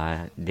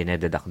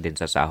dinededuct din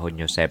sa sahod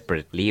nyo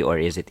separately or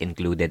is it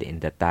included in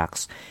the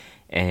tax?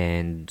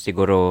 And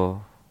siguro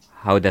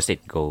how does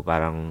it go?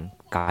 Parang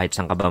kahit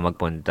saan ka ba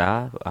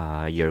magpunta,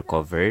 you're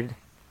covered?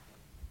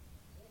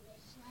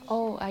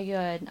 Oh,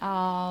 ayun.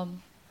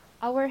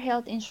 Our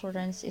health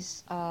insurance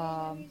is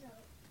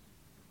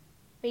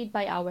paid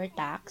by our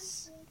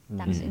tax.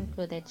 Tax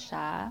included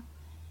siya.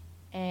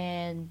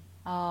 And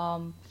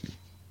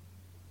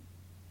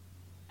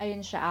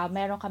ayun siya,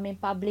 meron kaming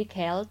public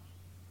health.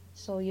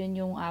 So yun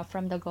yung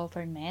from the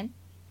government.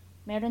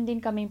 Meron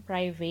din kaming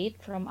private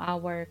from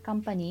our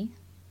company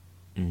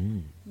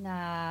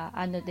na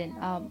din.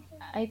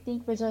 I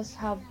think we just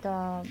have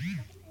the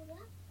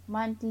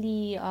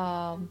monthly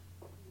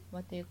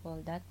what do you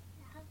call that?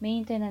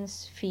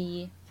 Maintenance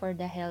fee for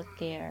the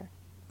healthcare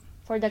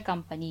for the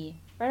company.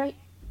 Pero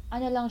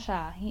lang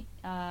siya,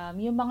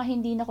 yung mga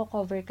hindi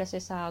nako-cover kasi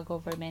sa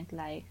government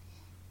like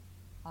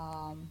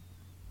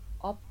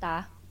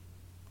Opta,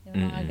 yung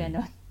mga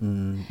ganon.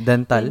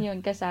 Dental?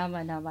 Yun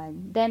kasama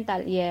naman.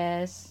 Dental,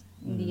 yes.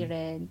 Hindi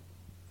rin.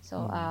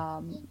 So,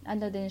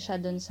 din siya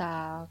dun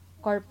sa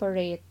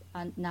corporate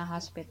na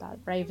hospital,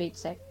 private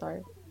sector.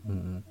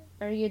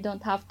 Pero you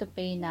don't have to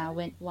pay na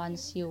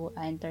once you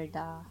enter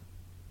the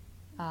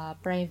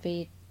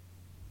private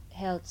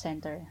health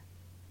center.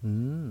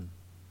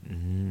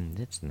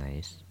 That's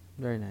nice.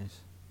 Very nice.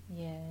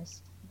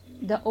 Yes.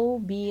 The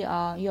OB,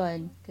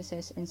 yun,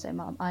 kasi since I'm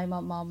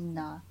a mom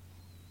na,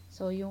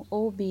 so yung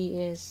OB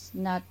is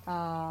not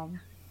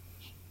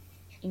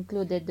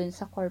included dun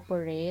sa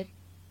corporate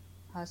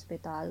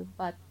hospital,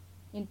 but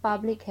in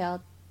public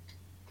health,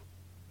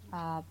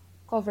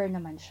 cover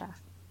naman siya.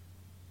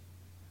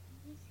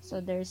 So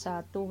there's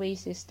a two-way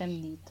system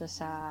dito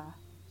sa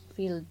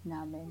field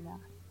namin na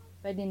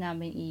pwede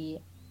namin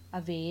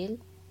i-avail.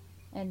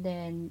 And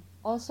then,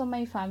 also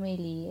my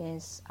family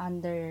is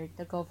under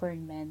the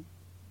government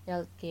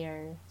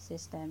healthcare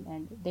system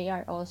and they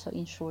are also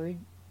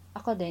insured.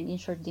 Ako din,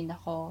 insured din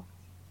ako.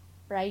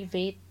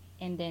 Private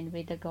and then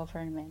with the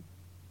government.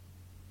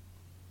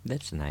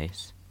 That's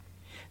nice.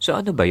 So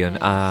ano ba yun?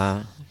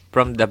 Yes.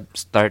 From the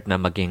start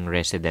na maging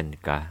resident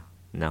ka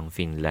ng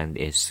Finland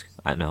is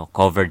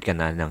covered ka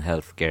na ng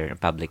healthcare,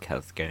 public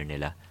healthcare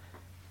nila?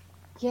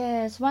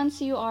 Yes,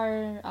 once you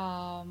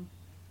arrived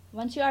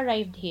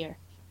here.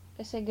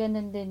 Kasi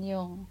ganun din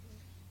yung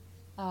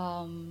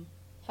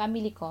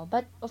family ko.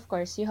 But of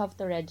course, you have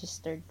to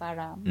register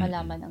para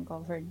malaman ng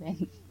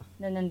government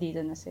na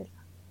nandito na sila.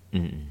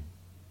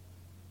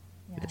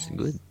 That's Yes.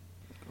 good.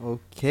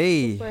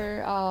 Okay.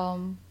 Super,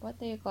 what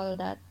do you call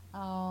that?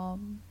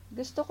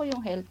 Gusto ko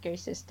yung healthcare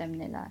system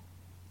nila.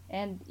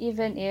 And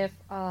even if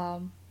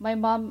my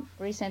mom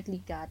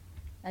recently got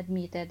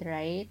admitted,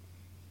 right?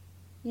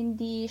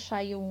 Hindi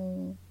siya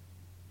yung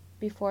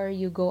before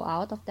you go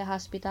out of the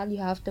hospital, you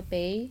have to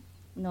pay.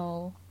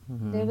 No.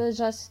 They will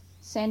just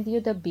send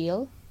you the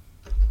bill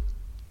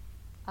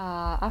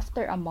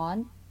after a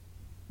month.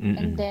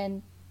 And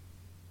then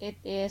it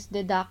is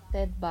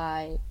deducted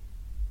by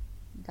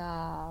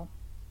the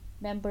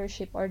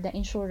membership or the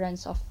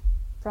insurance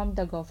from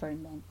the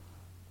government.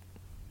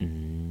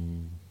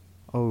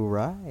 All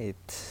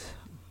right.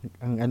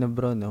 Ang ano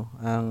bro, no?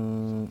 Ang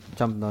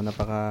champ, no?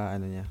 Napaka,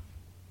 ano niya.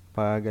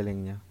 Pagaling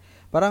niya.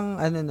 Parang,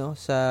 ano, no?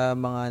 Sa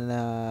mga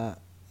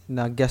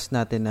na-guess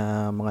natin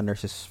na mga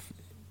nurses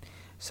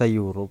sa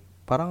Europe,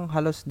 parang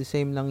halos the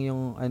same lang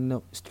yung,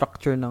 ano,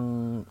 structure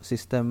ng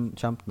system,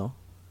 champ, no?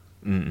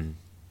 Mm.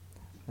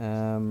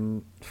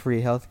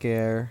 Free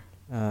healthcare.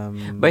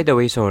 By the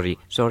way, sorry.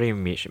 Sorry,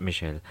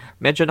 Michelle.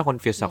 Medyo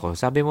na-confuse Yeah. ako.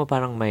 Sabi mo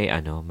parang may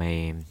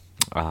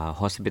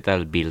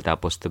hospital bill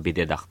tapos to be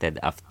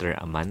deducted after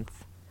a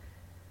month.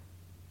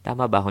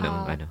 Tama ba ako ng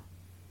Ah,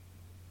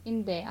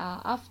 hindi.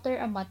 After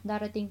a month,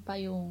 darating pa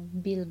yung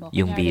bill mo.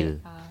 yung Kunyari, bill?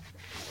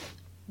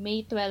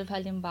 May 12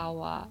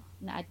 halimbawa,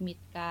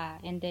 na-admit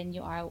ka, and then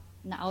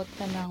na-out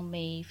ka ng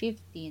May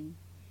 15.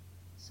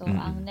 So,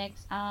 Mm-mm.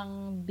 ang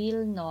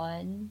bill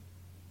nun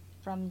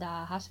from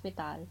the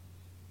hospital,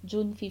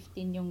 June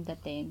 15 yung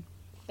dating.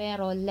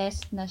 Pero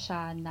less na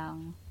siya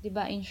ng, di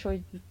ba,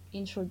 insured,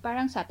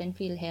 parang sa atin,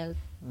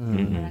 PhilHealth,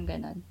 Mm-mm. parang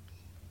ganon,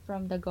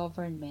 from the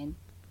government.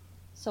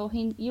 So,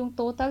 yung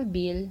total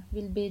bill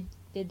will be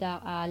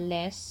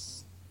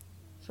less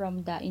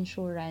from the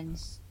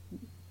insurance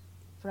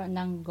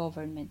ng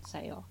government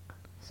sa'yo.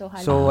 So,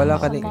 So, wala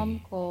halimbawa ka sa ding, mom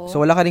ko,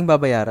 so, wala ka ding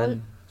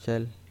babayaran,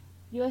 Shell?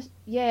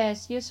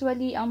 yes,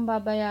 usually, ang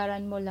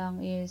babayaran mo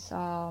lang is,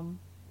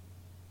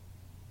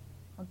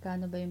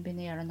 magkano ba yung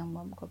binayaran ng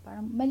mom ko?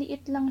 Parang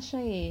maliit lang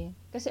siya eh.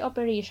 Kasi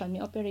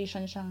may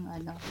operation siyang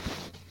ano.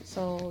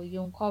 So,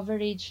 yung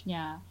coverage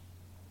niya,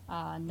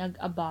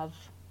 nag-above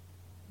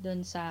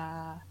dun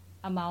sa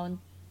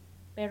amount.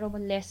 Pero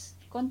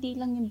konti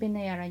lang yung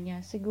binayaran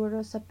niya.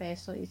 Siguro sa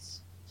peso,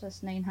 it's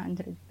just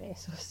 900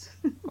 pesos.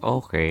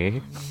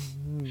 Okay.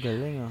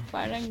 Galing ah.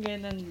 Parang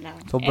ganun lang.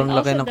 Sobrang And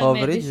laki also ng the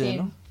coverage eh,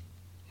 no?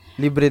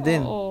 medicine. Libre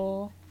din.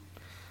 Oo.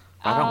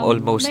 Parang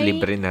almost May,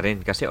 libre na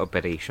rin kasi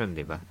operation,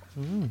 di ba?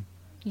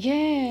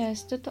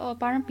 yes, totoo.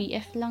 Parang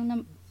PF lang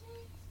ng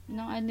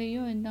ano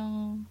yun,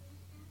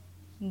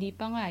 hindi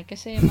pa nga eh.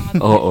 Kasi yung mga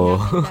PF Oo.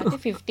 namin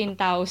dati,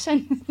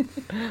 15,000.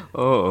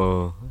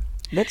 Oo.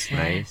 That's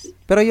nice.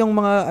 Pero yung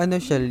mga ano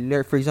siya,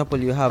 for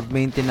example, you have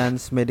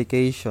maintenance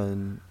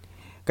medication.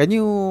 Can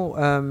you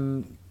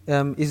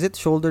is it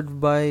shouldered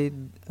by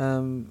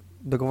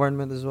the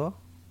government as well?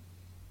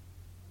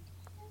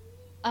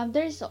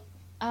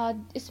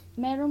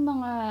 Merong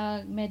mga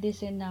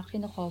medicine na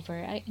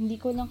kino-cover. Ay, hindi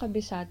ko lang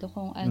kabisado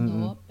kung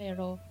ano,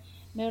 pero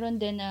meron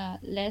din na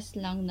less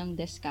lang ng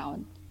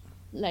discount.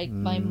 Like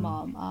my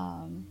mom,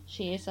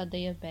 she is a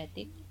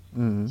diabetic.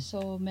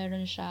 So,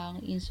 meron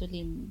siyang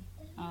insulin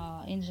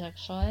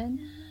injection.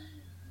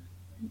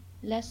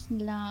 Less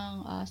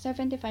lang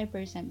 75%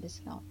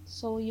 discount.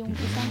 So, yung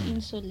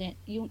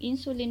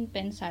insulin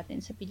pen sa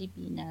atin sa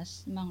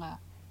Pilipinas, mga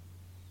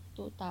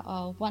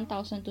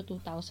 1,000 to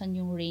 2,000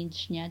 yung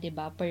range niya, 'di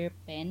ba, per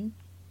pen.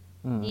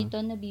 Dito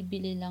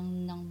nabibili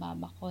lang ng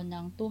mama ko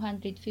ng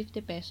 250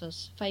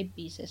 pesos, 5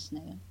 pieces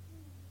na 'yun.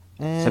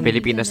 Sa And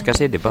Pilipinas Ganun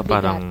kasi, yung 'di ba, kabigat.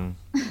 parang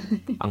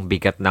ang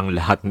bigat ng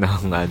lahat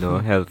ng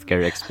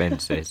healthcare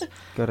expenses.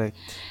 correct.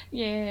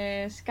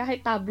 Yes,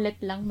 kahit tablet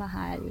lang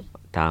mahal.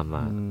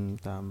 Tama.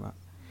 Tama.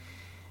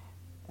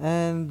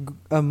 And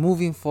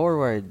moving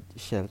forward,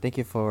 Shell, thank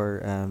you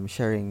for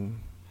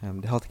sharing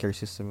the healthcare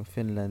system of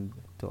Finland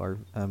to our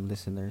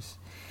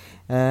listeners.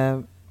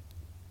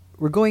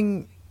 We're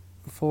going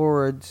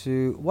forward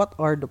to what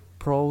are the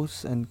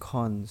pros and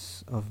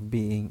cons of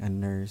being a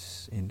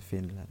nurse in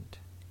Finland?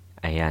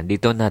 Ayan,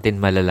 dito natin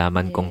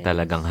malalaman kung Yes.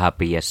 talagang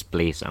happiest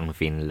place ang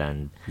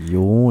Finland.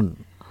 Yun.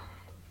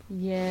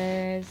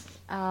 Yes.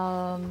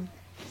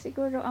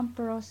 Siguro ang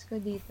pros ko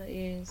dito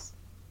is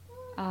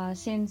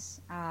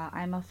since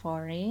I'm a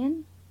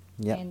foreign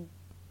Yep. and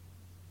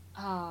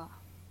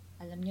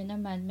alam nyo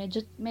naman,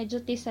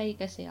 medyo tisay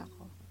kasi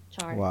ako.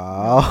 Char.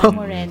 Wow.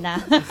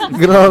 Morena.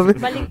 Grabe.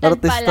 Baliktad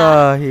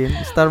Artistahin.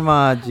 Star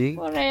Magic.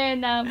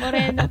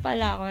 Morena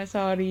pala ako,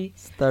 sorry.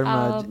 Star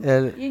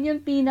Magic. Yun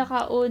yung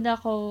pinakauna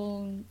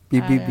kong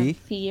PBB?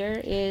 fear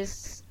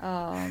is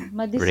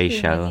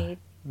ma-discriminate.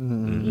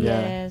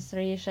 Yeah. Yes,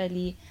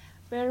 racially.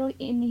 Pero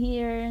in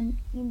here,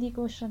 hindi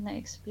ko siya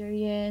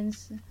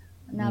na-experience.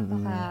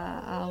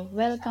 Napaka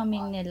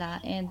welcoming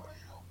nila. And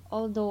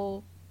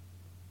although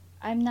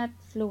I'm not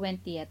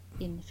fluent yet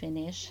in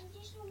Finnish,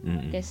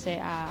 kasi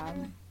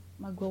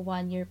magwa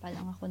 1 year pa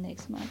lang ako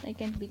next month. I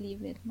can't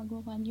believe it.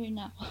 Magwa 1 year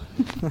na ako.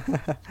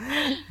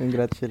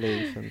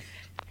 Congratulations.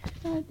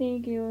 Oh,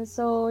 thank you.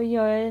 So,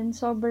 yun,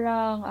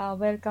 sobrang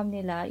welcome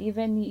nila.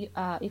 Even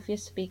if you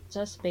speak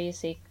just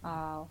basic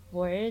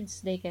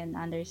words, they can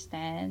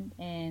understand.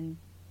 And,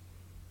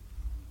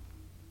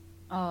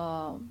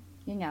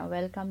 yun nga,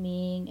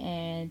 welcoming.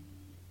 And,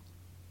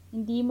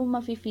 hindi mo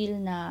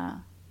mafe-feel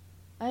na,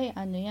 ay,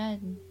 ano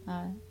yan,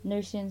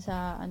 nurse yan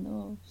sa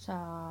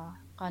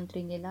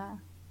country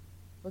nila.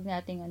 Huwag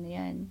nating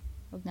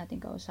huwag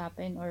nating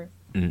kausapin or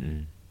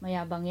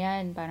mayabang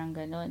yan, parang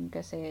ganon.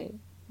 Kasi,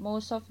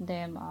 most of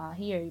them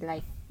here,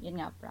 like, yun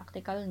nga,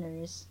 practical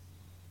nurse,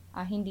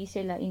 hindi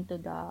sila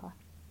into the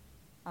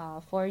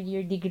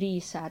 4-year degree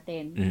sa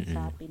atin,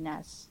 sa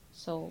Pinas.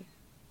 So,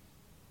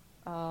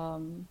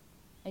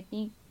 I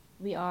think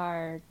we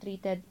are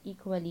treated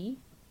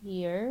equally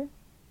here,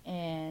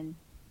 and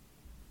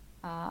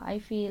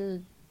I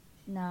feel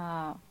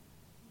na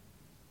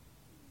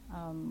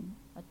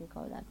what do you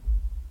call that?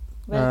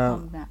 Uh,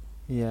 Welcome na.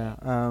 yeah.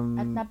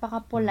 At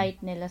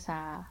napaka-polite nila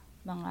sa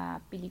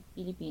mga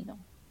Pilipino.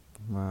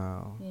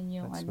 Wow. Yun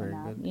yung That's very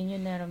good. yun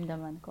yung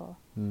naramdaman ko.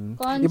 Mm.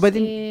 Cons Iba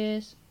din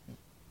is,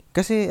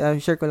 kasi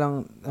share ko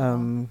lang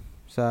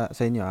sa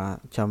inyo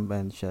Champ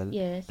and Shell.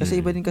 yes.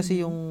 Kasi iba din kasi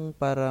Mhm. yung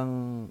parang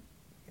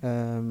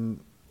um,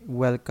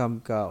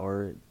 welcome ka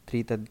or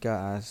treated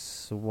ka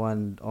as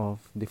one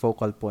of the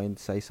focal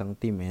points sa isang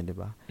team di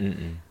ba?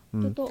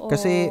 Totoo.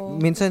 Kasi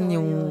minsan Totoo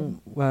yung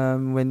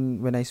yun.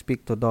 when I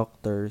speak to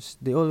doctors,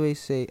 they always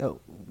say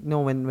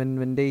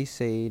when they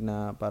say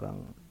na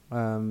parang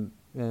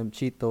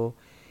Chito,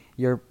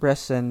 your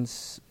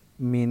presence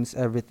means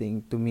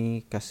everything to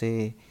me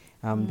kasi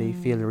they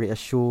feel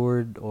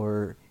reassured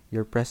or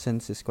your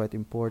presence is quite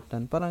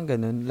important. Parang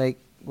ganun.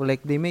 Like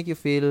they make you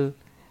feel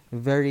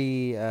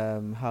very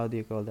how do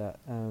you call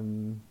that?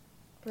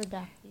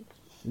 Productive.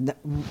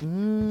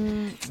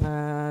 Very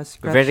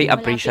Scratching.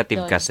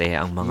 appreciative Malapit kasi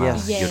ang mga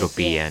Yes. Yes,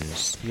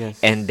 Europeans. Yes.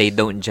 And they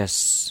don't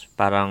just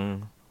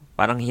parang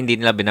hindi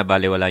nila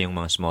binabaliwala yung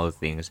mga small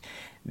things.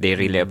 They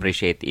really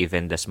appreciate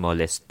even the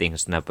smallest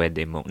things na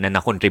pwede mo, na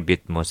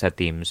na-contribute mo sa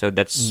team. So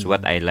that's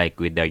what I like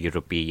with the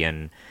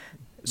European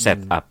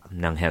setup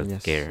ng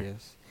healthcare.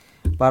 Yes.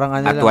 Parang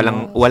ano At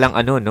lang,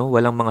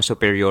 walang mga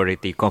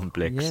superiority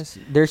complex. yes,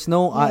 there's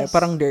no I, Yes.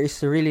 parang there is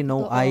really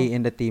no Totoo. I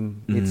in the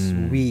team. It's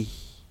we.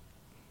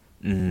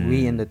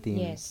 We in the team.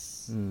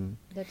 Yes. Mm.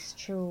 That's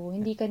true.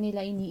 Hindi ka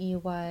nila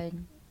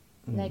iniiwan.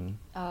 Like,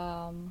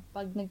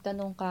 pag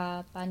nagtanong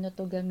ka, paano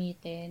to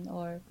gamitin,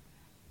 or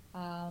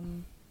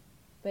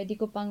pwede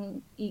ko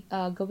pang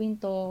gawin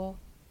to,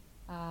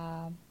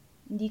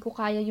 hindi ko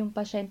kaya yung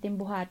pasyenteng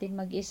buhatin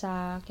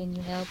mag-isa, can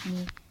you help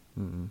me?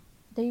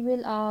 They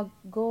will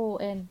go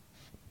and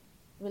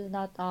will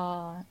not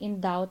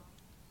in doubt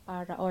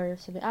or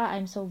sabi,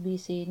 I'm so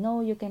busy. No,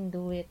 you can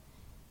do it.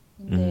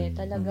 Hindi,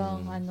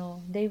 talagang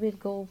they will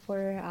go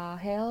for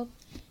help,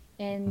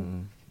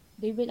 and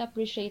they will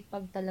appreciate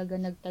pag talaga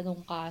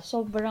nagtanong ka.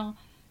 Sobrang,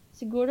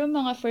 siguro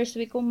mga first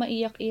week ko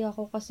maiyak-iyak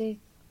ko kasi,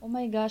 oh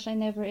my gosh, I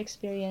never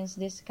experienced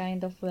this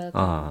kind of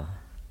welcome.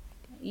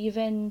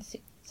 Even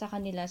sa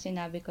kanila,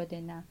 sinabi ko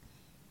din na,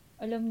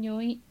 alam nyo,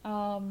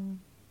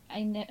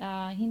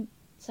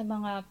 sa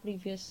mga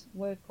previous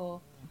work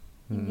ko,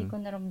 hindi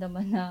ko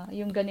naramdaman na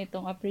yung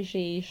ganitong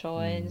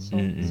appreciation. So,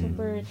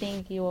 super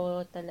thank you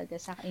talaga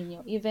sa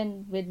inyo.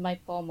 Even with my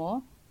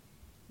POMO,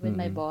 with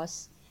my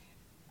boss,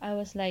 I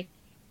was like,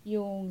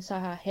 yung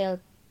sa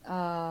health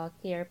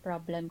care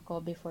problem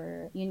ko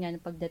before, yun yan,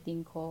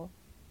 pagdating ko,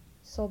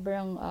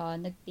 sobrang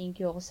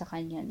nag-thank you ako sa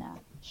kanya na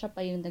siya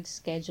pa yung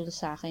nag-schedule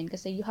sa akin.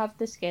 Kasi you have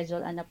to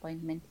schedule an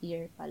appointment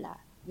here pala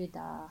with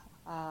a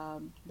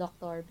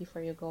doctor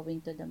before you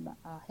going to the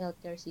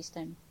healthcare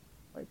system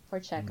for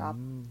check-up.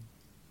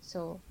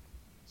 So,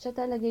 siya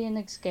talaga yung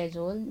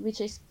nag-schedule,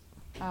 which is,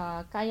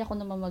 kaya ko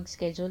naman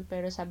mag-schedule,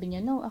 pero sabi niya,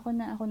 no, ako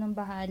nang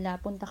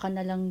bahala, punta ka na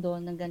lang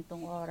doon ng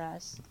gantong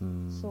oras.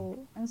 So,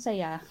 ang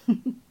saya.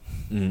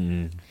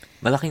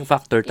 Malaking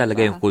factor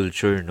talaga Diba? yung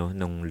culture, no,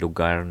 nung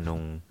lugar,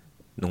 nung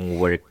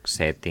work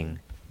setting.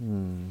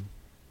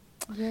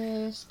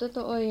 Yes,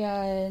 totoo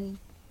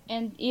yan.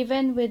 And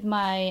even with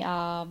my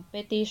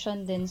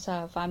petition din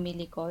sa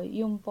family ko,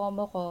 yung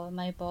POMO ko,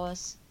 my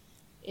boss,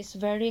 is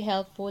very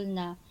helpful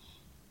na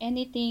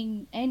any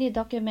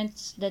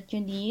documents that you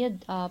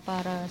need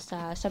para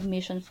sa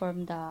submission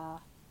from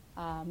the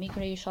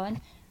migration,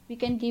 we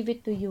can give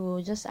it to you.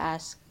 Just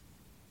ask.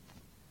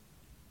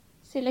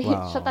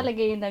 Wow. Siya talaga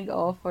yung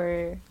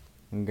nag-offer.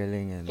 Ang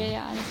galing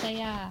Kaya ang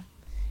saya.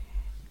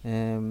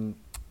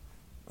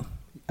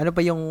 Ano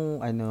pa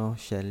yung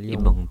Shell, yung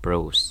Ibang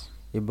pros.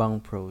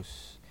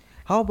 pros.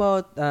 How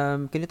about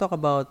can you talk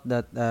about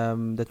that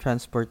the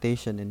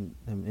transportation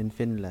in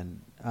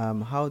Finland?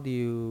 How do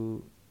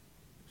you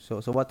so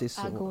what is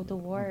Go to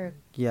work.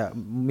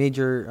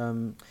 major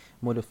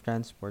mode of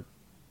transport?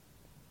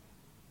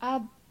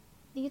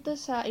 Dito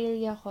sa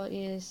area ko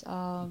is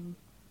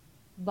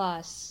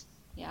bus.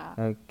 Yeah.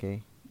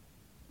 Okay.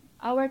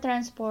 Our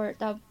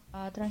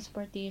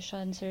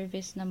transportation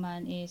service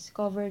naman is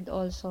covered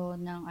also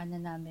ng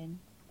namin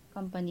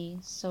company.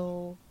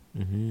 So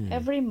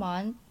every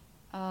month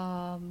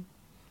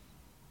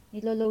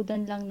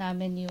niloloadan lang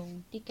namin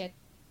yung ticket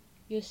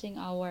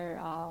using our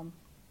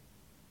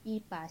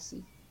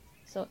e-Passy.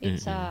 So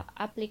it's a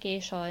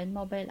application,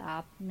 mobile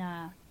app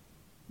na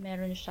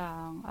meron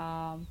siyang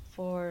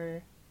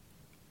for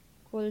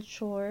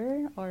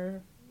culture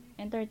or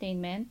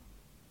entertainment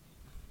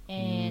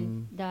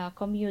and the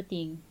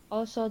commuting,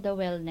 also the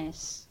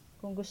wellness.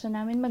 Kung gusto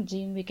namin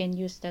mag-gym, we can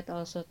use that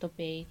also to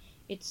pay.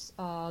 It's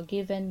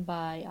given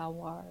by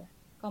our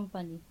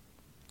company.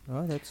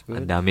 Oh, that's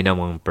Ang good. dami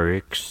namang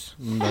perks.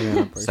 Ang dami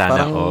ng perks.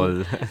 Sana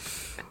all.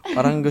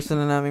 Parang gusto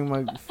na naming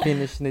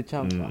mag-finish ni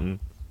Champ.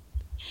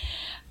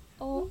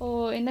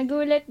 Oo,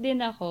 nagulat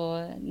din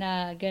ako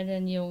na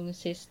ganun yung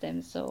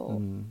system.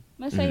 So,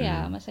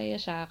 Masaya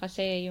siya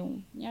kasi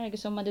yung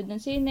gusto mo manood ng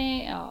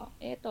sine,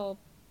 eto,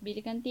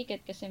 bili kang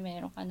ticket kasi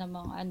meron ka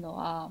namang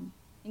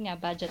yun nga,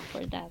 budget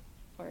for that.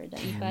 For the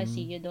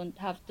e-passy, you don't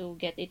have to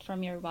get it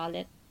from your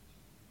wallet.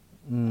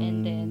 And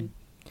Mm, then,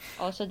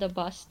 also the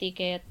bus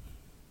ticket,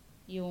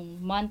 yung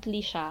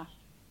monthly siya,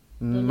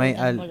 may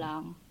loloadin mo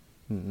lang.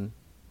 mm.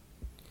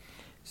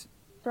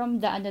 From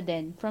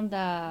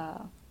the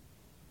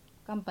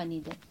company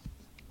din.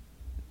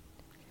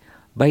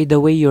 By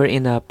the way, you're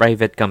in a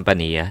private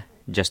company, yeah?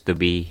 Just to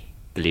be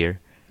clear.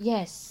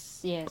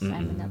 Yes,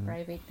 I'm in a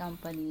private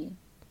company.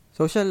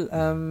 Social,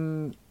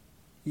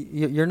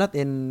 you're not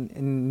in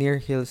near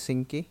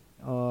Helsinki,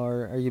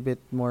 or are you a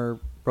bit more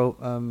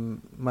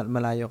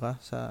malayo ka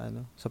sa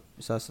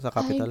sa I'm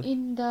capital?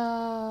 in the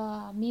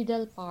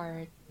middle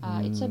part.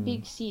 It's a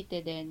big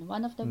city din.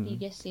 One of the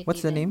biggest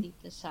What's city the din name?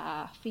 dito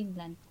sa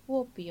Finland.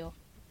 Kuopio.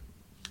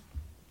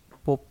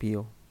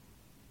 Popio.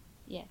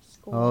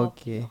 Yes,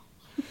 Okay. Kuopio.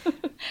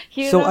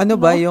 So Hirap,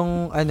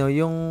 no?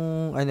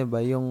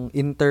 yung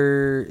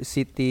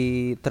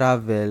intercity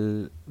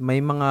travel, may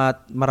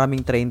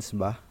maraming trains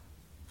ba?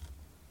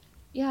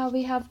 Yeah,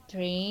 we have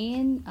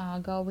train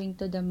going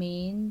to the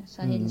main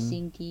sa Mm.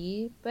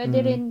 Helsinki. Pwede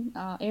rin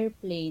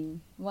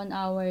airplane. 1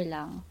 hour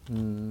lang.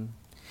 Mm.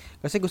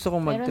 Kasi gusto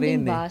kong Meron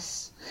mag-train ding eh.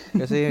 bus.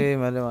 Kasi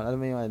alam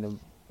mo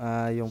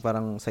yung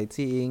parang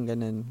sightseeing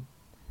ganun.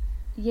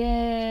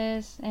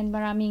 Yes, and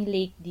maraming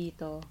lake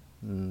dito.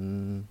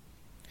 Mm.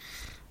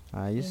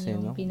 Ayos Yun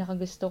yung no?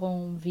 pinakagusto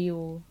kong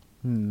view.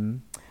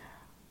 Mm.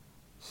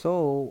 So,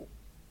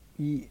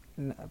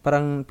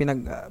 parang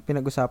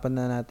pinag-usapan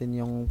na natin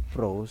yung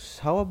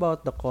pros. How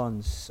about the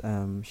cons,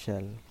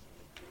 Shell?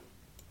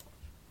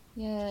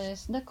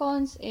 Yes, the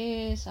cons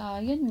is,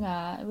 yun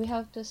nga, we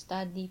have to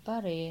study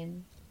pa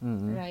rin,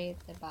 Mm. right?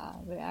 Diba?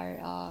 We are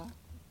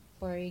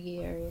 4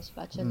 years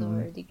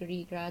bachelor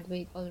degree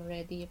graduate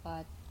already,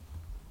 but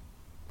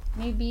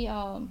maybe,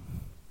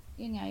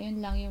 yun nga, yun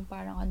lang yung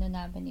parang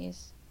namin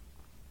is,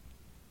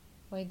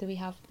 why do we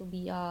have to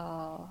be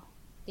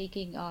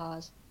taking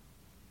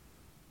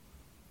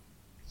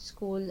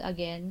school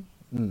again?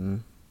 Mm.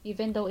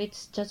 Even though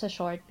it's just a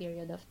short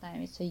period of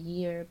time, it's a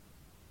year,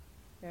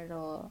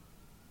 pero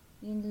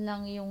yun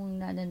lang yung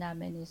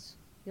namin is,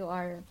 you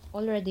are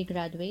already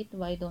graduate,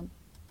 why don't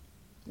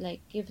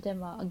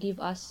give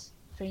us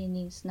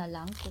trainings na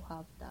lang to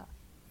have the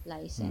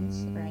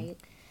license, right?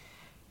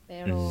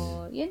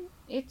 Pero yun,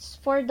 it's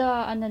for the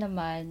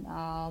naman,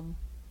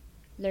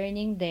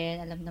 learning din.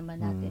 Alam naman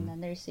natin na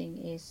nursing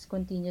is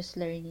continuous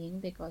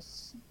learning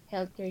because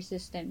healthcare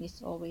system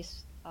is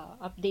always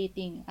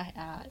updating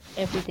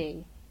every day.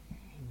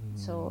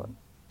 So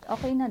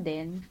okay na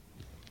din.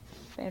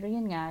 Pero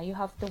yun nga, you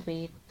have to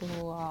wait to,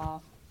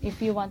 if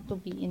you want to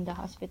be in the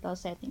hospital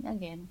setting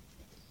again,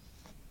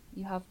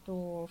 you have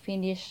to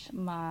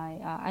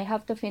I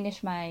have to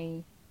finish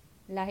my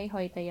Lahi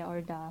Hoitaya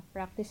or the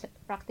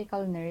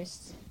practical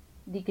nurse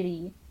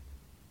degree.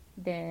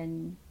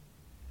 Then,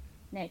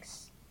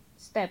 next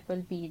step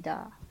will be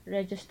the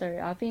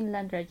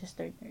Finland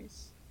registered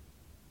nurse.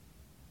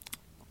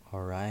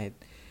 All right.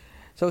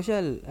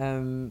 Social,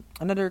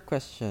 another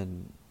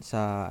question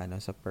sa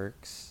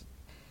perks.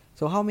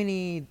 So how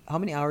many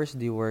hours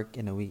do you work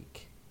in a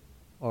week?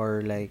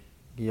 Or like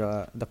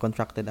the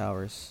contracted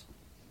hours?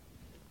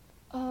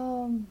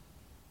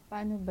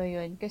 Paano ba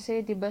yun?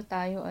 Kasi 'di ba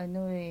tayo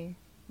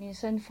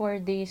minsan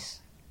 4 days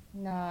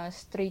na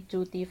straight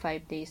duty,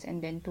 5 days and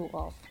then 2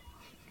 off.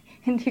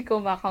 Hindi ko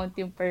ma-count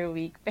yung per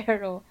week,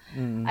 pero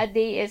a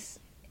day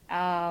is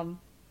 8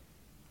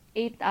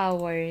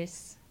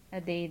 hours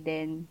a day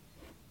din.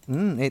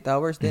 8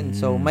 hours din.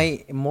 So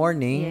may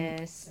morning,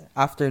 Yes.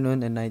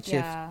 afternoon, and night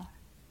shift. Yeah.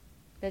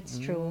 That's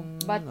true.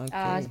 But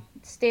Okay.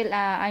 still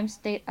I'm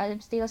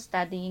still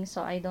studying,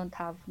 so I don't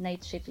have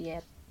night shift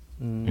yet.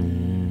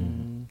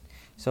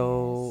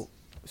 So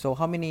so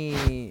how many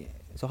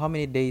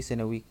days in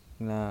a week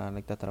na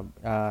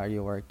are you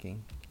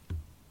working?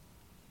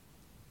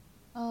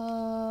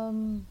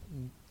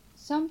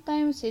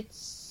 Sometimes it's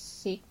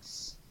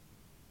 6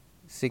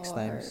 6 or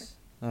times.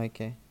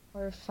 Okay.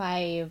 or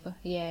 5,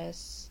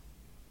 yes.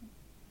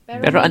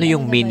 Pero may ano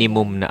yung naman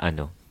minimum yan. na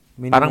ano?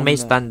 Minimum Parang may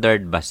na-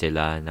 standard ba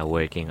sila na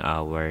working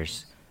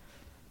hours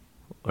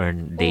or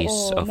days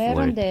Oo, of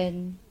meron work? din.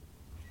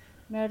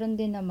 Meron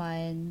din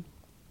naman.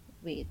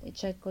 Wait,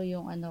 i-check ko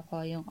yung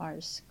yung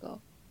hours ko.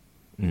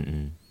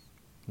 Mm-mm.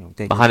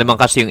 Take Baka your naman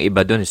time. kasi yung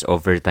iba dun is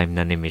overtime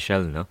na ni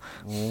Michelle, no?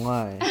 Oo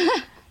nga eh.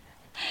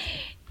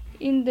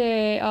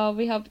 Hindi,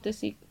 we have to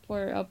seek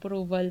for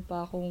approval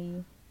pa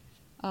kung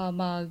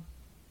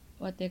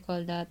what they call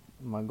that,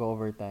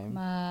 Mag-overtime.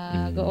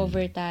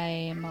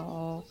 mag-overtime.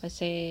 Oo,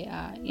 kasi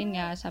yun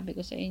nga, sabi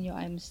ko sa inyo,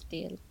 I'm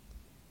still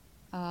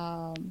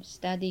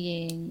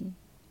studying.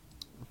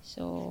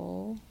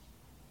 So,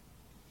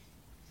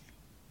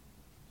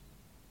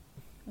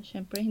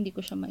 syempre, hindi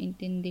ko siya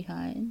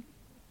maintindihan.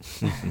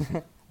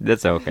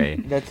 That's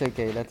okay. That's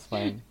okay. That's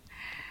fine.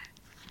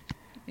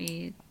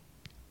 Wait,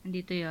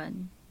 nandito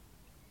yon.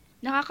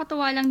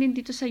 Nakakatuwa lang din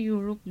dito sa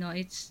Europe, no?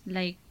 It's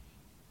like,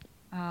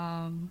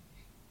 Um,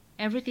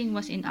 everything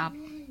was in app.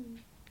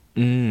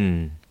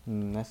 Mm.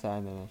 Nasa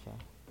ano na siya.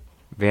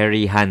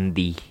 Very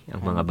handy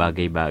ang mga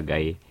Handy.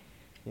 bagay-bagay.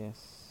 Yes.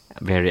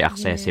 Very Yes,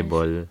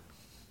 accessible.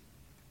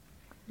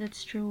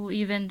 that's true.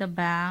 Even the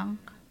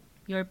bank,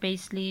 your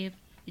payslip,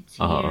 it's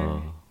Oo.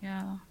 here.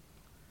 Yeah.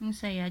 Ang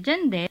saya.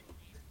 Diyan din.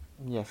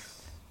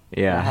 Yes.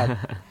 Yeah. Lahat.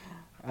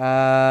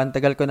 Ang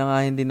tagal ko na nga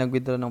hindi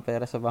nag-withdraw ng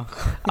pera sa bangko.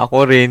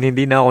 Ako rin,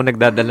 hindi na ako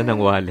nagdadala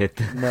ng wallet.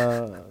 No,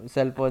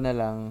 cellphone na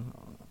lang.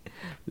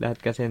 Lahat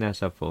kasi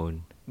nasa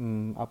phone.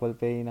 Apple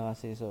Pay na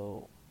kasi,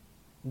 so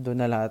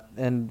doon na lahat.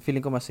 And feeling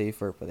ko mas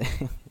safer pa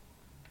din.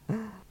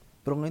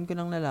 Pero ngayon ko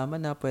nang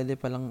nalaman na pwede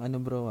palang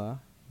bro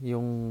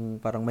yung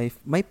parang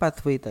may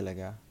pathway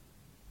talaga.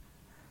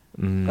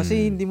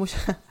 Kasi hindi mo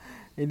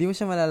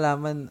siya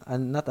malalaman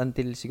not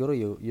until siguro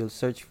you'll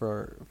search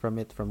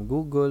from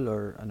Google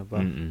or ano ba.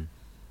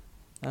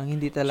 Ang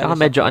hindi talaga Saka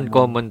siya medyo common.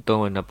 uncommon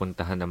to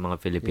napuntahan ng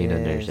mga Filipino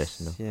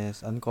nurses, no?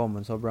 Yes,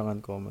 uncommon. Sobrang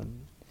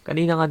uncommon.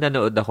 Kanina nga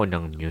nanood ako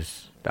ng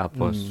news.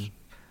 Tapos,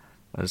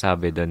 ang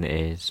sabi doon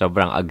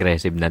sobrang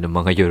aggressive na ng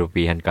mga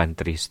European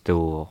countries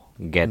to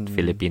get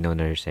Filipino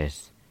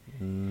nurses.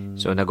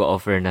 So,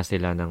 nag-offer na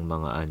sila ng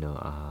mga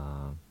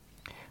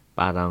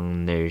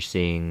parang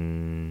nursing,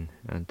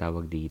 anong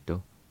tawag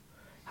dito?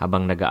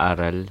 Habang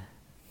nag-aaral,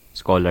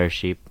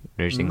 scholarship,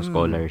 nursing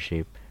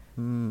scholarship.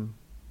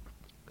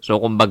 So,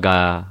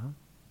 kumbaga,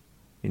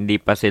 hindi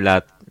pa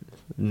sila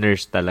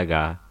nurse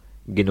talaga,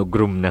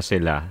 ginugroom na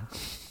sila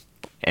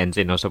and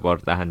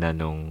sinusuportahan na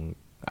nung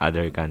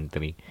other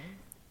country.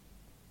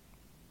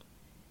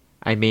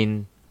 I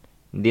mean,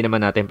 hindi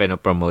naman natin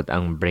pinopromote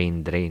ang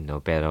brain drain, no?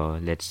 Pero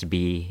let's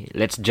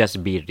just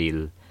be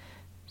real.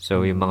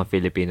 So, yung mga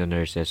Filipino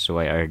nurses,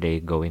 why are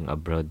they going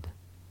abroad?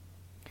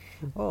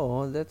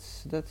 Oh,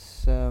 that's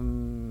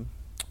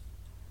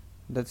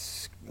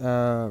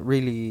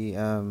really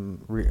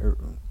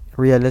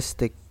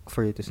realistic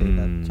for you to say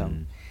that,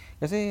 Cham.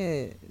 Kasi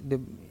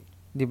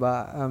di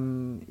ba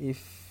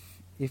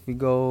if we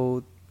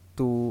go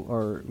to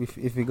or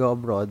if we go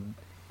abroad,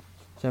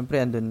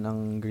 syempre andun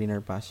ang greener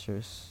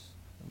pastures,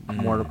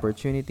 more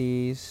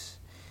opportunities,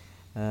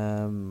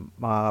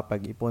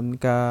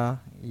 makakapag-ipon ka,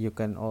 you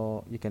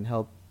can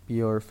help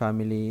your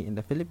family in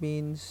the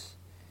Philippines.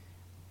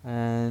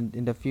 And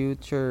in the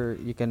future,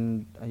 you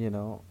can,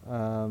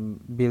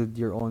 build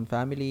your own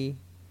family.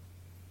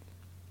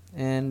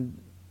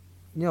 And,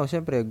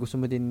 syempre, gusto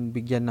mo din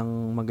bigyan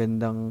ng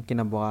magandang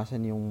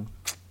kinabukasan yung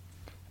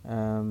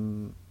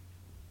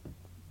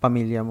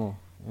pamilya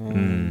mo.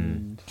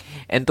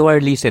 And to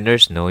our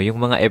listeners, no,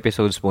 yung mga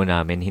episodes po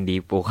namin, hindi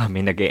po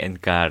kami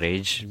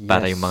nag-encourage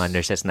para yung mga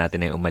nurses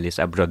natin ay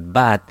umalis abroad.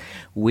 But,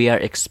 we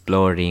are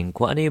exploring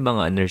kung ano yung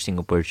mga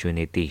nursing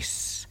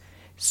opportunities.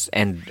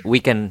 And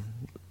we can,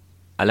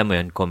 alam mo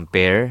yun,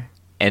 compare,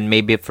 and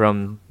maybe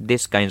from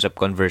these kinds of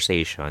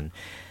conversation,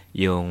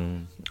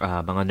 yung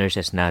mga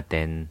nurses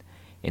natin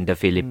in the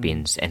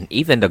Philippines and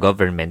even the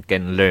government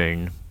can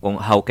learn kung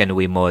how can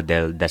we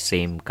model the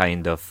same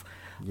kind of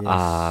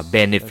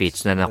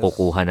benefits na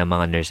nakukuha ng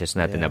mga nurses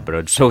natin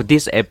abroad. So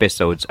these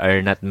episodes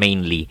are not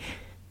mainly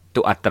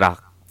to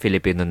attract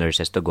Filipino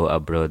nurses to go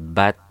abroad,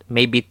 but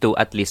maybe to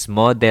at least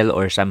model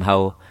or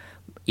somehow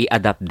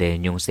i-adapt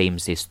din yung same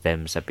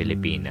system sa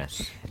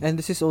Pilipinas. And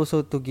this is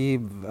also to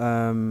give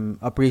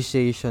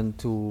appreciation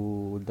to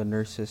the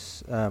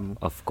nurses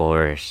of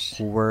course,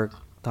 who work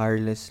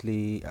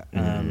tirelessly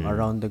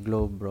around the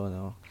globe, bro,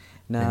 no?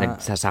 Na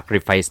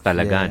nagsasacrifice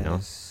talaga, no?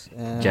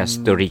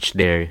 Just to reach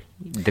their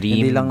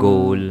dream,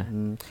 goal.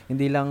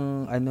 Hindi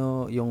lang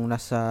yung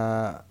nasa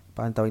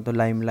paano tawag ito,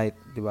 limelight,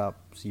 'di ba?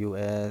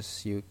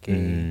 US, UK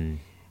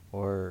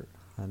or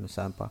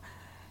saan pa.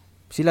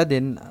 Sila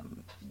din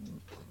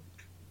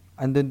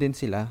andun din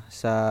sila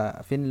sa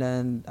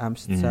Finland,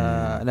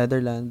 sa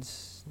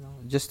Netherlands,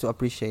 just to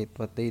appreciate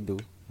what they do,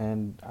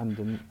 and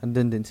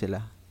andun din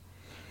sila.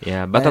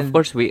 Yeah, but of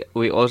course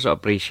we also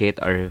appreciate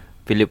our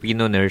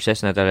Filipino nurses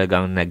na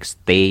talagang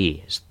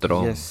nagstay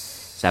strong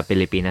sa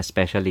Pilipinas,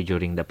 especially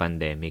during the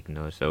pandemic,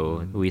 no?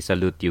 So we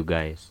salute you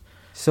guys.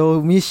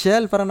 So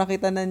Michelle, parang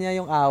nakita na niya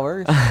yung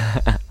hours.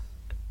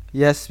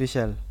 Yes,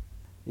 Michelle.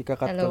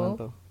 Ikakat ko lang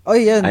to. Oh,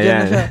 yan, dyan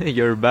na siya.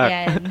 You're back.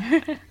 Yan.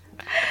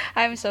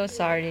 I'm so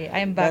sorry.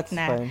 I'm back That's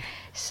na. fine.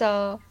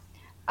 So,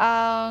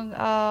 ang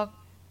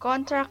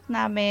contract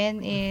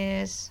namin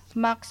is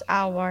max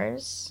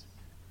hours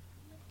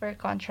per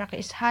contract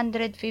is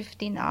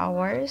 115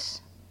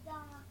 hours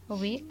a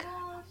week.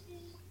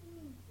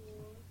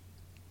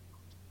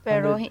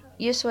 Pero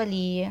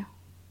usually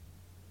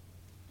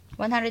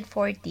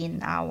 114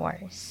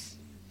 hours.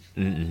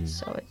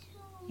 So,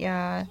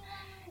 yeah.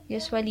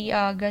 Usually,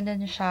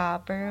 ganun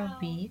siya per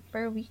week.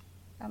 Per week?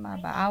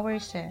 Tama ba?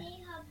 Hours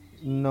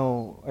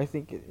No, I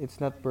think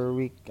it's not per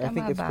week. I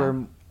think it's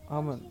ba?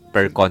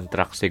 Per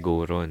contract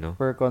siguro, no?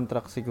 Per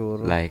contract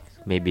siguro. Like,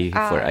 maybe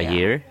for a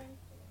year?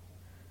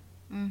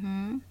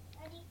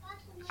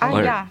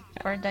 Yeah,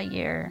 for the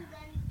year.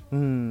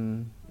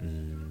 115.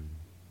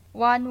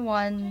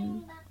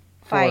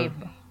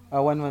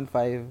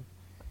 115.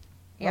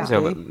 Yeah.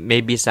 So, Okay.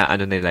 maybe sa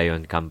ano nila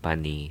yon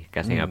company.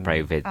 Kasi nga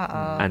private,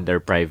 Oo.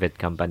 under private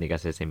company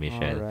kasi si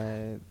Michelle.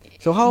 Alright.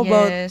 So how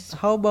Yes.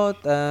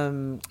 about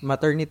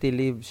maternity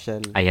leave,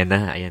 Shell? Ayan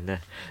na.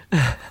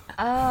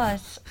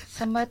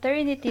 Sa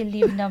maternity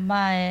leave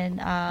naman,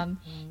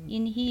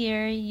 in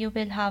here, you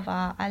will have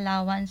a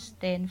allowance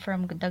then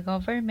from the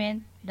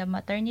government, the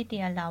maternity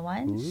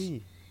allowance.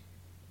 Uy.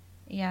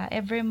 Yeah,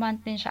 every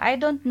month din siya. I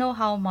don't know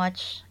how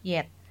much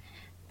yet.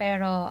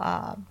 Pero,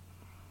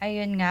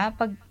 ayun nga,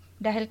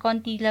 dahil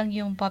konti lang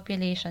yung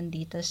population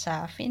dito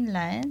sa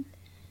Finland,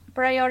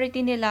 priority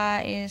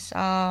nila is,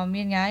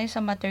 yun nga, yung sa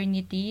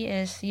maternity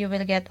is you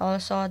will get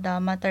also the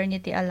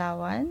maternity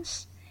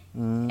allowance.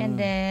 And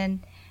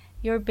then,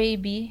 your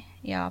baby,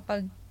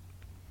 pag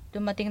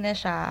dumating na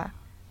siya,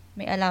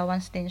 may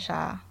allowance din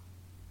siya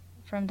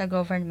from the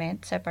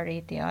government,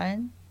 separate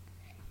yun.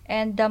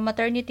 And the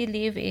maternity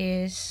leave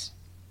is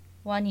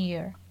 1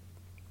 year.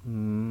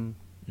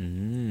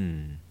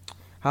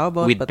 How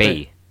about With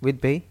pay? With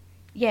pay?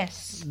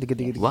 Yes.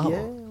 Wow.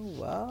 Yeah,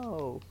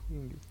 wow.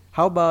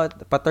 How about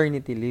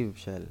paternity leave,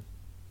 Shell?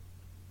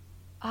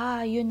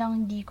 Yun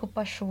ang hindi ko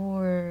pa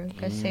sure.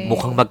 Kasi,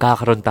 Mukhang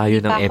magkakaroon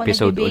tayo Hindi ng pa ako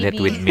episode nagbe-baby. ulit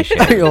with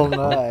Michelle. Ayaw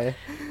nga eh.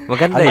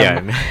 Maganda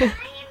yan.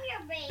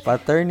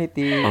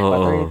 Paternity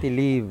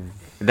leave.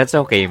 That's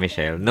okay,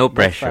 Michelle. No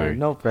pressure.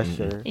 No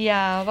pressure.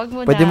 yeah, wag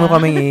mo Pwede na. mo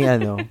kaming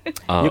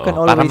Oo, you can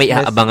always para may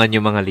aabangan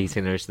yung mga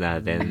listeners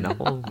natin.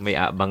 Ako, may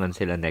aabangan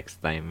sila next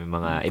time. May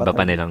mga iba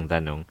pa nilang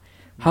tanong.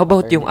 How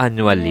about yung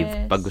annual leave?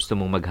 Yes. Pag gusto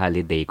mong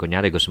mag-holiday,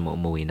 kunyari gusto mo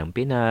umuwi ng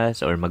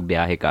Pinas or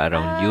magbiyahe ka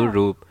around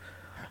Europe.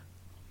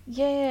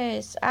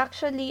 Yes,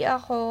 actually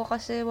ako,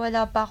 kasi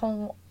wala pa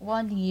akong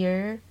 1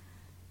 year,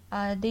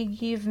 they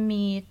give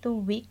me 2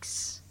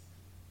 weeks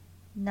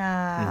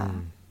na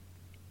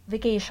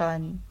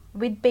vacation.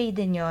 With pay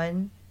din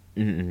yon.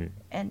 Mm-mm.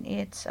 And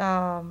it's,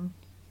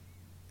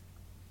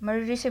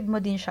 ma-receive mo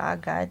din siya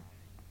agad.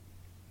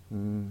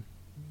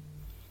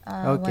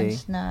 Okay.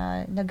 Once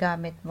na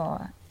nagamit mo.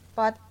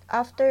 But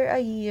after a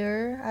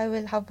year, I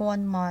will have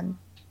 1 month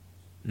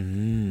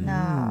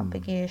na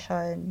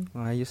vacation.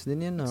 Ayos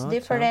din yun, no? It's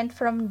different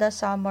from the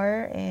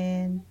summer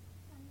and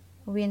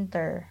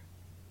winter.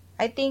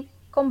 I think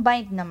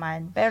combined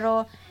naman.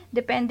 Pero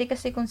depende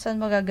kasi kung saan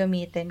mo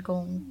gagamitin.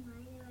 Kung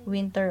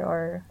winter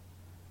or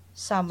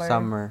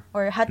summer.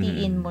 Or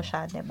hatiin mo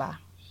siya, diba?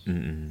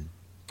 Ganun.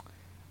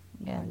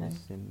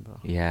 Ayos din, bro.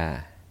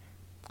 Yeah.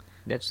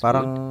 That's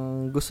Parang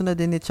good. gusto na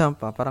din ni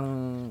Champa. Parang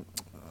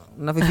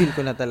nafe-feel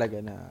ko na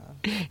talaga na.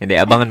 Hindi,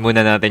 abangan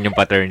muna natin yung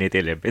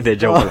paternity leave. Hindi,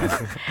 joke lang.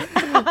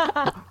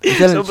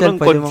 Sobrang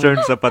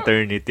concerned sa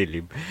paternity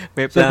leave.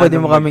 May So, pwede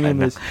mo planong kaming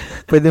mag-anak.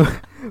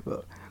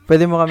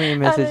 pwede mo kaming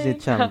i-message ni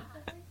Champ.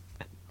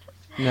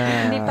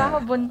 Hindi pa ako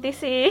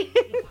buntis eh.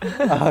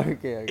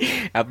 Okay.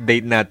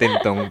 Update natin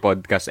tong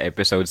podcast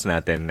episodes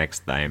natin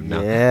next time.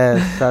 No?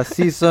 Yes. Sa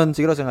season,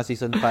 siguro sa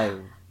season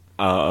 5.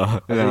 Oo.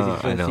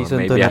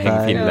 Season May 2 na biyaheng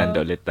tayo. Finland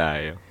ulit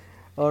tayo.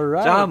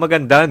 Alright. Tsaka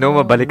maganda, no?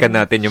 Mabalikan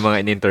natin yung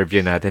mga in-interview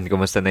natin.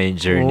 Kumusta na yung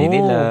journey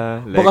nila.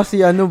 Baka si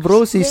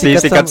bro,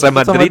 sikat sa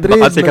Madrid.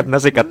 Baka sikat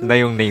na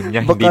yung name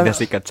niya. Hindi Baka- na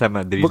sikat sa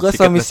Madrid. baka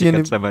Sikat sa na Miss sikat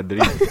Uni- sa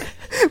Madrid.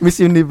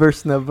 Miss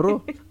Universe na,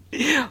 bro.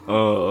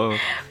 Oo.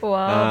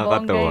 Wow,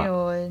 bongga Nakakatuwa.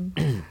 yun.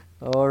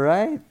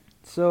 Alright.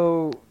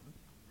 So,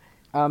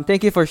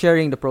 thank you for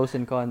sharing the pros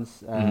and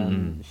cons,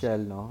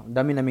 Shell, no?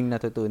 Dami naming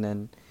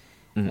natutunan.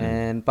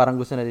 And parang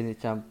gusto na din ni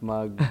Champ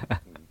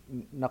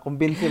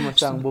nakumbinsi mo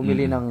siyang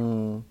bumili ng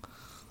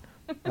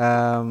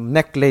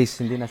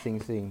necklace, hindi na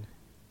sing-sing.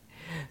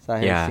 Sa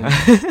Yeah.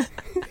 Helsing.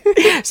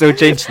 So,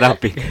 change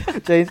topic.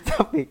 Change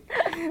topic.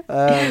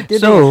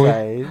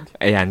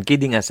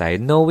 Kidding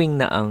aside, knowing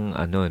na ang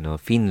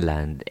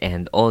Finland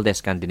and all the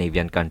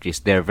Scandinavian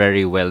countries, they're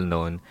very well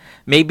known.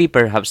 Maybe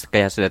perhaps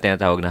kaya sila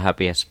tinatawag na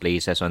happiest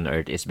places on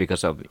earth is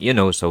because of,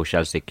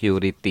 social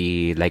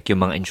security, like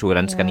yung mga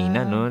insurance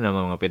kanina, no, na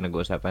mga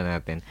pinag-uusapan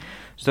natin.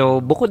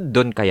 So, bukod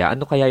doon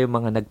ano kaya yung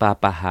mga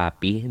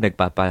nagpapa-happy,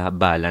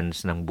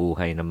 nagpapa-balance ng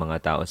buhay ng mga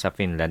tao sa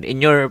Finland?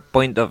 In your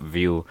point of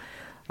view,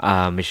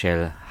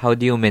 Michelle, how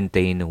do you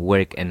maintain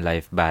work and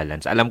life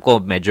balance? Alam ko,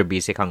 medyo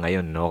busy ka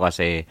ngayon, no?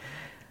 Kasi,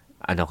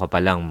 ka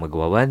pa lang,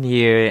 magwa 1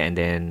 year, and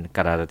then,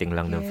 kararating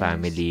lang ng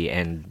family,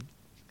 and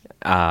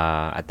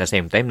at the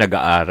same time,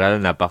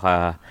 nag-aaral,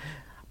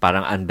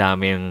 parang ang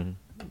daming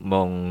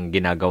mong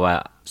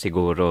ginagawa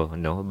siguro,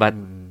 no? But,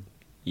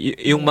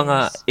 yung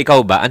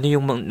ikaw ba, ano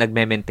yung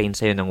nagme-maintain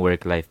sa'yo ng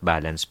work-life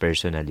balance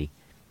personally?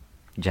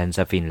 Diyan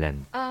sa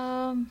Finland?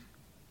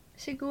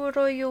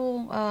 Siguro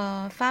yung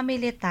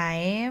family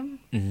time.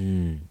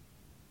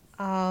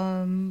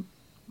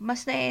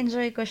 Mas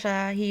na-enjoy ko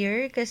siya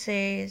here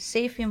kasi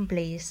safe yung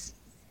place.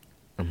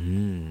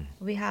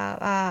 We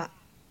have,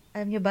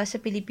 alam niyo ba, sa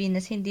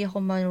Pilipinas, hindi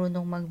ako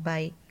marunong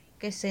mag-bike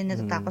kasi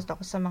natatakot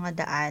ako sa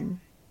mga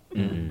daan.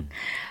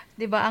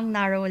 Diba, ang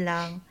narrow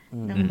lang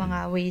ng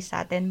mga ways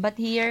sa atin.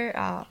 But here,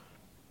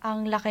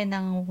 ang laki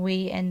ng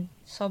way and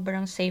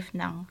sobrang safe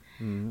ng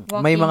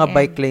walking May mga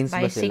bike and lanes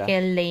ba sila?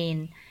 bicycle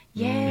lane.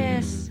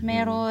 Yes,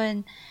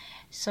 meron.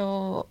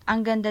 So,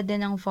 ang ganda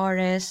din ng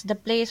forest. The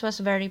place was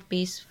very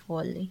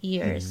peaceful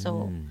here.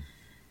 So,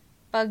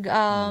 pag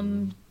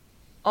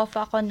off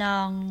ako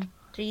ng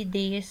 3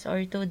 days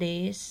or 2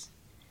 days,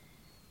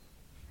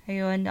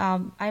 ayun,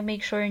 I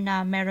make sure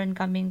na meron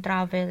kaming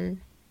travel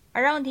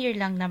around here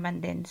lang naman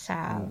din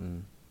sa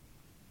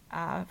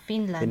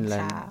Finland, Finland.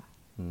 sa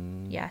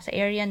sa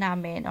area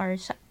namin, or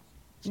sa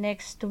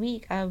next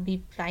week I'll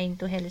be flying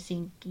to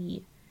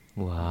Helsinki.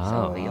 So,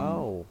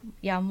 Wow.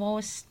 Wow.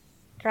 most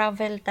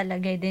travel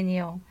talaga din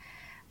yung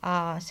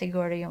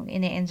siguro yung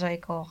ini-enjoy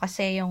ko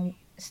kasi yung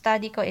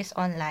study ko is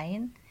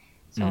online.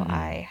 So,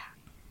 I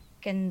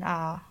can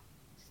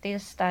still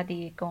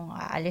study kung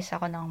aalis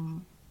ako ng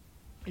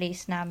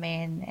place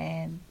namin,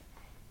 and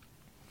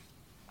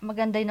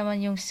maganda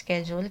naman yung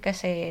schedule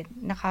kasi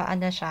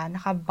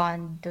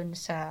naka-bond dun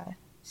sa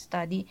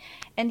study.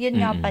 And yun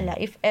nga pala,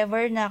 if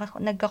ever na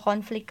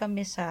nagka-conflict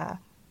kami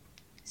sa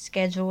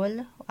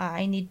schedule,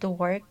 I need to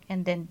work,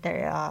 and then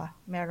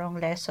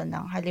merong lesson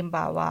ng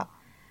halimbawa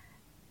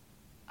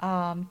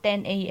 10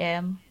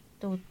 a.m.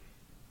 to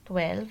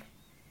 12,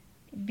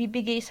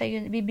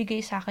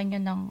 bibigay sa akin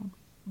yun ng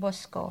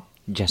boss ko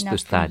Just na to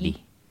study.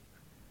 free.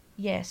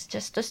 Yes,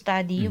 just to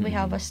study. We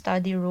have a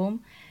study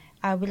room.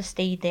 I will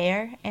stay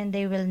there, and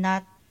they will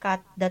not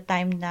cut the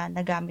time na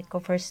nagamit ko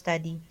for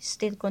study.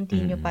 Still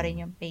continue pa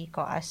rin yung pay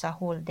ko as a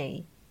whole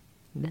day.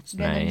 That's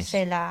Ganun nice.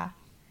 sila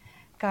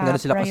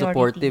Ganun sila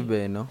ka-supportive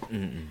ka-priority. no?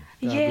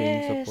 Grabe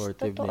yung Yes,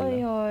 supportive totoo nila.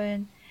 yun.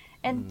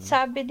 And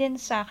sabi din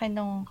sa akin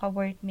nung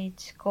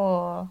ka-workmates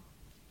ko,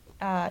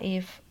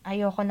 if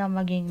ayoko na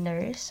maging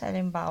nurse,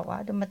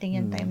 halimbawa, dumating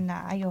yung time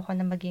na ayoko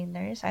na maging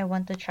nurse, I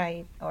want to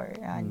try it or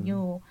a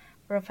new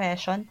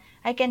profession,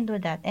 I can do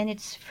that, and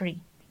it's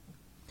free.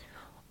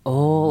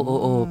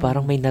 Oo.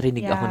 Parang may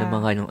narinig ako ng Yeah.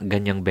 mga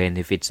ganyang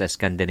benefits sa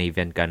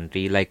Scandinavian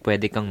country. Like,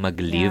 pwede kang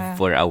mag-leave Yeah.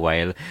 for a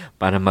while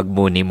para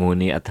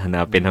magmuni-muni at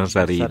hanapin ang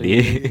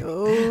sarili.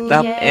 Oh,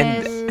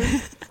 And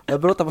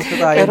bro, tapos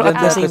na tayo pero dyan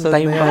at sa the same episode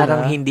time, na yan,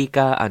 parang ha? hindi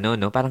ka,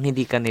 parang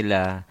hindi ka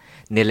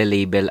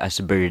nila-label as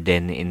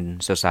burden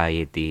in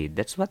society.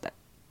 That's what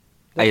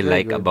I very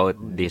like good. about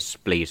these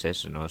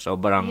places, no?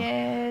 Sobrang,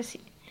 Yes,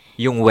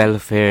 yung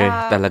welfare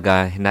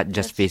talaga, not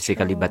just that's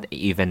physically, true. but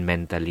even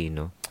mentally,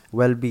 no?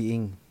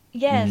 Well-being.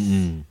 yes,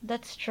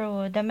 that's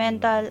true. The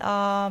mental,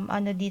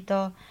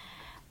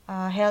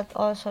 health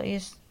also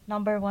is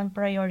number one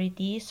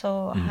priority.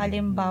 So,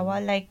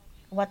 halimbawa, like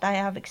what I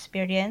have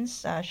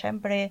experienced,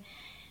 syempre,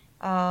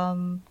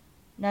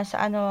 nasa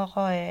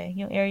ako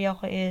yung area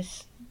ko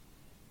is,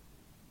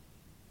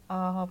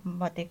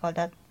 what they call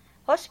that,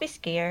 hospice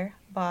care,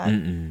 but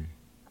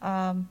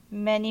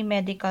many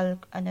medical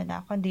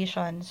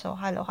conditions, so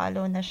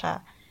halo-halo na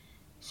siya.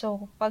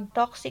 So pag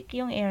toxic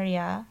yung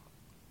area,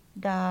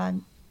 the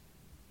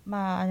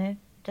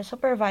the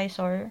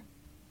supervisor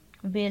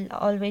will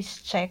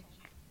always check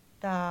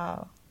the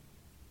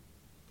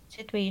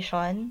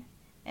situation,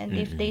 and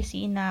if they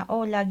see na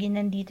lagi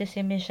nandito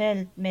si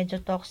Michelle, medyo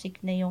toxic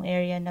na yung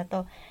area na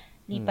to,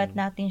 lipat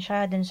natin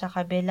siya dun sa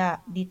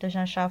kabila, dito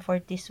siya for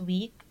this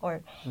week,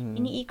 or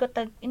iniikot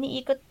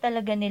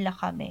talaga nila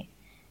kami.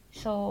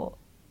 So,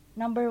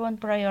 number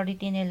one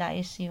priority nila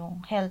is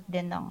yung health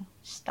din ng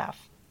staff.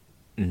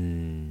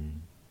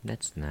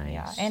 That's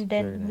Yeah. nice. And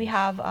then we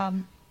have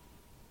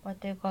what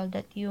do you call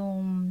that,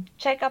 yung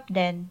check-up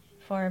then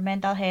for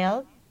mental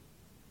health.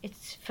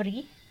 It's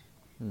free.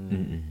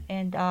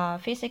 And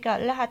physical,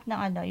 lahat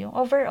ng yung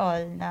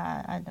overall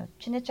na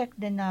chine-check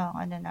din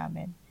ng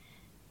namin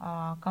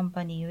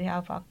company. We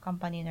have a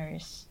company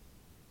nurse.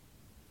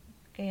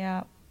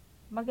 Kaya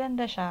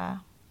maganda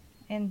siya.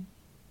 And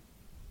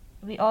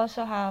we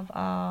also have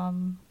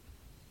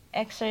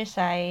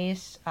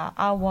exercise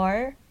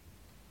hour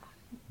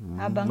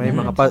habang May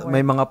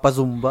mga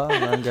pa-zumba,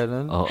 mga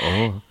ganun.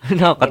 Oo.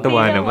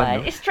 Nakakatuwa Hindi naman,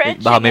 no?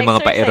 Stretching Baka may mga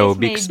exercise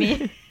pa-aerobics. maybe.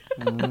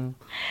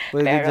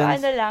 Pwede Pero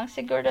dyan. lang,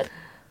 siguro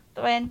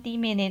 20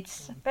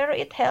 minutes. Pero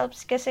it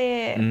helps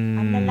kasi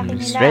ang lalaki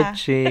nila.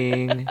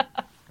 Stretching.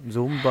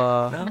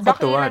 Zumba. Nakakatuwa,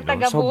 Doktor na no?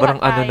 taga-buhat Sobrang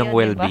tayo, ng diba?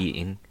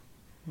 well-being.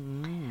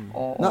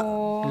 Oo.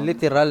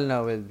 Literal na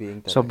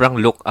well-being talaga. Sobrang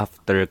look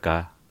after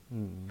ka.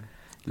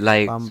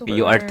 Like, Pamper.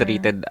 you are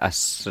treated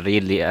as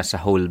really as a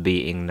whole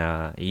being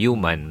na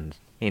human.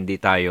 Hindi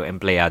tayo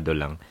empleyado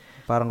lang.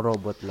 Parang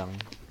robot lang.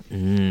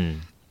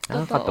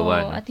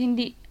 Nakakatuwa, no? At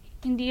hindi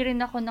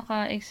rin ako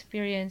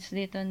naka-experience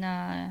dito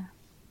na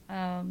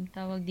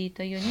tawag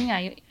dito yun. Yun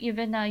nga,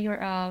 even na you're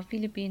a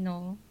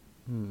Filipino,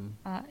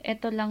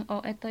 ito lang,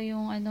 ito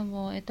yung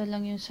mo, ito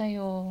lang yung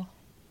sa'yo.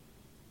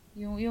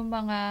 Yung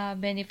mga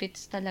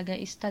benefits talaga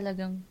is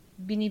talagang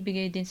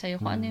binibigay din sa'yo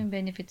kung ano yung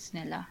benefits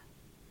nila.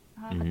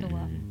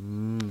 Nakakatuwa.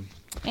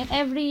 And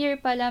every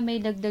year pala may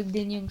dagdag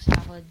din yung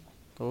sahod.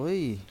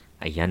 Uy.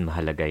 Ayan,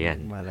 mahalaga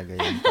yan. Malaga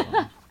yan.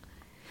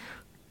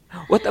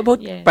 What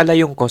about Yes. pala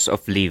yung cost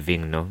of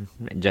living, no?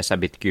 Just a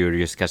bit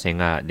curious kasi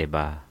nga, 'di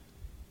ba?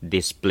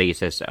 These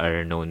places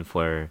are known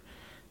for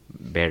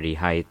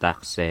very high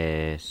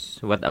taxes.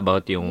 What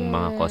about yung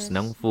mga cost Yes.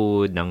 ng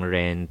food, ng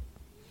rent?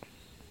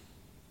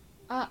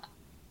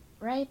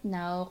 right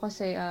now,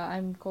 kasi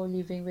I'm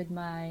co-living with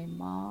my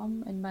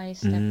mom and my Mm.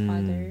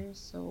 stepfather.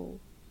 So,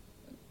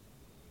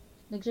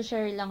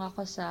 nag-share lang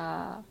ako sa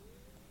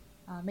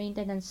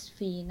maintenance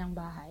fee ng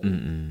bahay.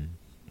 Mm.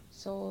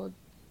 So,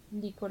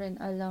 hindi ko rin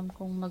alam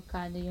kung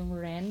magkano yung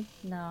rent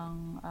ng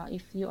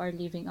if you are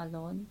living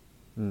alone.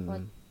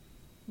 But Mm.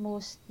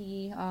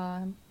 mostly,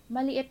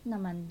 maliit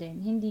naman din.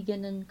 Hindi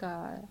ganun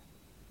ka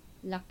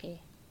laki.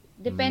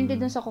 Depende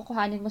dun sa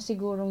kukuhanin mo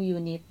sigurong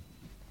unit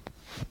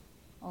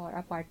or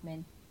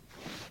apartment.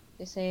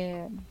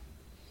 Kasi,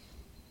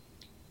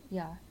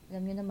 yeah,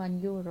 alam niyo naman,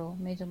 euro.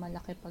 Medyo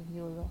malaki pag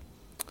euro.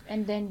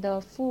 And then the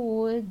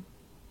food,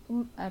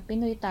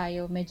 Pinoy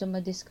tayo, medyo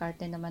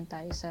madiskarte naman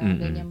tayo sa Mm.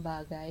 ganyang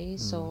bagay.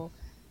 So,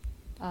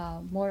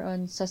 more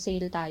on sa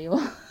sale tayo.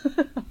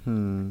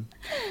 Hmm.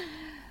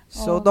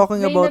 So, talking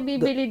May about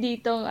nabibili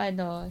dito,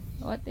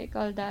 what they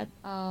call that,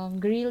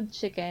 grilled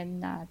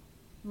chicken na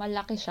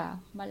malaki siya.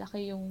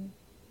 Malaki yung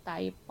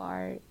thigh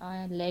part,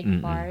 leg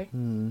Mm. part.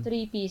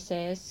 3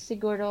 pieces.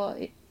 Siguro,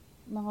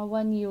 mga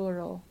 1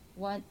 euro.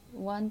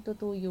 1 to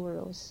 2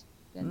 euros.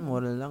 Ganun.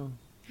 mura lang.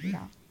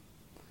 Yeah.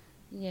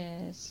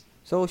 Yes.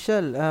 So,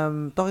 Shell,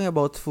 talking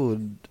about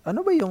food,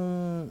 ano ba yung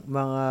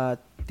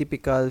mga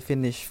typical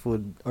Finnish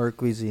food or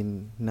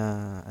cuisine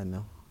na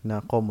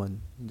common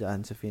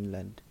diyan sa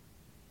Finland?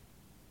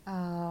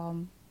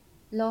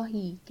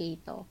 Lohi,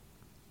 keito.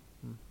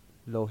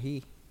 Lohi.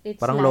 It's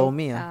Parang like,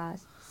 lomi,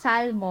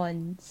 salmon.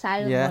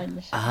 Yeah.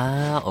 Salmon siya.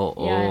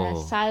 Oo. Yeah,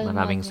 salmon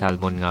Maraming yun.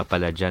 salmon nga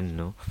pala dyan,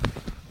 no?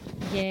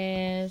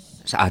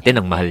 Yes. Sa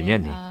atin, ang And mahal then,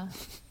 niyan, eh.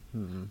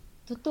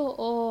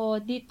 Totoo.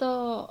 Dito,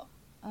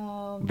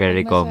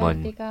 Very pag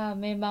maswerte common. ka,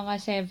 may mga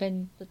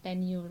 7 to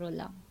 10 euro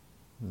lang.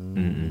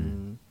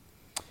 Mm.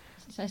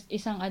 Sa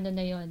isang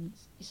na yon,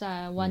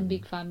 one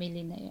big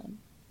family na yon.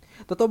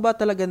 Totoo ba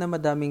talaga na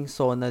madaming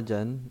sauna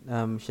dyan,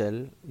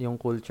 Shell?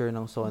 Yung culture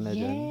ng sauna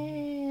dyan?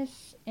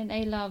 Yes. And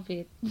I love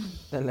it.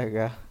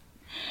 Talaga.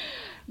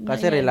 Na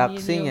Kasi yan,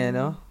 relaxing, yun yung,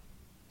 no?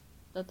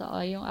 Totoo.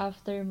 Yung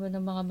after mo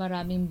ng mga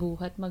maraming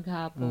buhat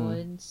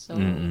maghapon. So,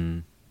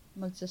 Mm.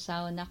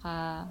 magsasauna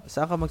ka.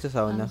 Saan ka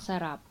magsasauna? Ang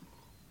sarap.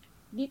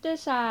 Dito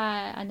sa,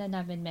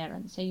 namin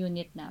meron, sa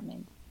unit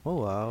namin.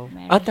 Oh, wow.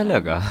 Meron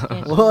Talaga?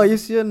 siyang schedule. Wow,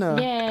 ayos yun,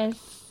 Yes.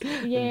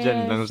 Yes. Dyan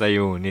lang sa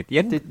unit.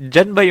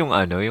 Dyan ba yung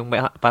yung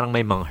parang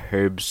may mga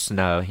herbs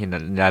na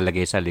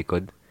nilalagay sa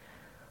likod?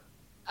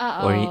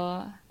 Oo.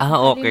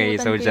 Okay.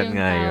 Nakalimutan So, ko dyan yung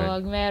nga yun.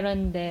 tawag.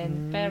 Meron din.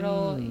 Pero,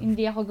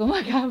 hindi ako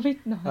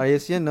gumagamit nun.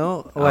 Ayos yun,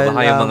 no?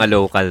 Baka yung mga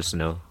locals,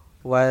 no?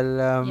 While,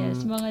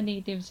 Yes, mga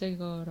native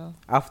siguro.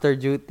 after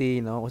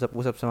duty, no?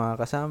 Usap-usap sa mga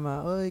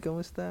kasama. Oy,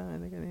 kamusta?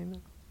 Ano kanina?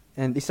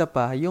 And isa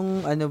pa,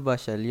 yung ba,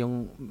 Shell?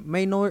 Yung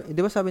di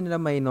ba sabi nila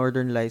may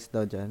northern lights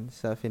daw dyan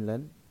sa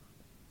Finland?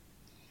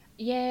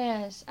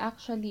 Yes,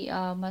 actually,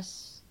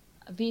 mas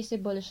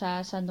visible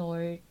siya sa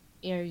north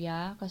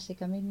area kasi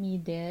kami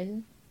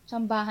middle.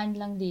 Sambahan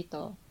lang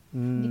dito.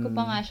 Hindi ko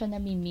pa nga siya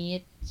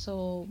nami-meet.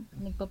 So,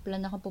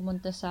 nagpa-plan ako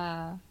pumunta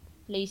sa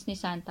place ni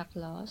Santa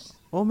Claus.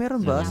 Oh,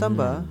 meron ba? Saan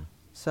ba?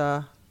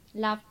 Sa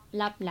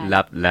Lapland.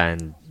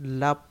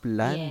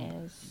 Lapland?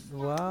 Yes.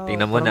 Wow.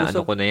 Tingnan mo Parang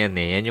na, ko na yan,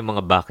 eh. Yan yung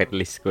mga bucket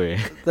list ko, eh.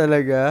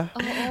 Talaga?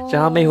 Oo.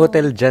 Tsaka may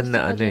hotel dyan Gusto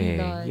na ko din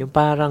doon. yung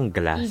parang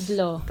glass.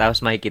 Iglo.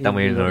 Tapos makikita mo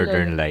yung Iglo.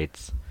 northern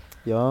lights.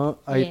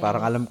 Ay, Yes.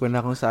 parang alam ko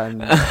na kung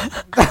saan.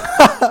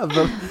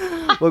 Bro,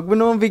 wag mo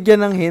naman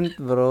bigyan ng hint,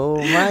 bro.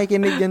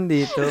 Makikinig yan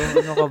dito.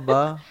 Ano ka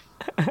ba?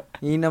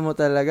 Hina mo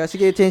talaga.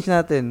 Sige, change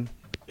natin.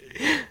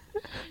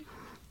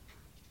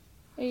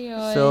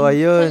 Ayun. So,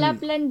 ayun. Sa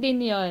Lapland din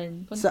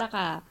yun. Punta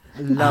ka.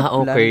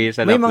 Lapland. Okay.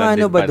 Sa May mga Lapland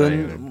din ba pala dun?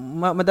 yun.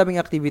 Madaming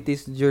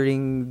activities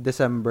during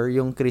December,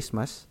 yung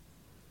Christmas?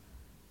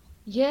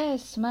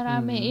 Yes,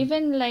 marami.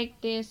 Even like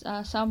this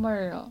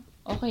summer,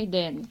 okay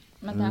din.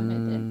 Madami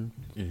din.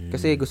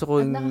 Kasi gusto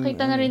ko At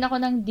nakakita na rin ako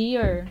ng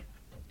deer.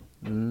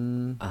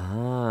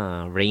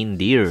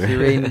 Reindeer. Si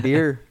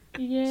reindeer.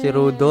 Yes. Si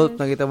Rudolph.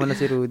 Nakita mo na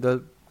si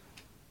Rudolph.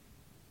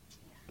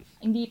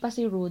 Hindi pa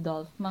si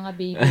Rudolph. Mga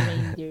baby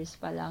reindeers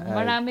pa lang.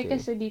 Marami Okay.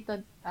 kasi dito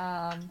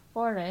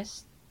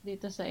forest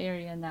dito sa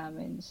area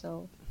namin.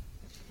 So,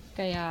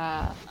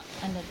 kaya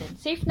din.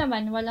 Safe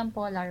naman. Walang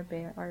polar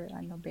bear or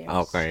bears.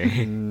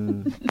 Okay.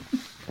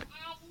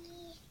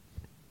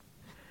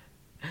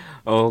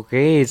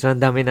 Okay, so ang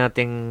dami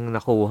nating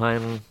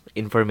nakuhang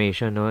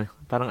information, no?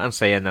 Parang ang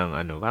saya ng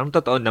parang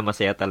totoo na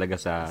masaya talaga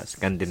sa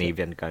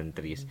Scandinavian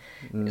countries.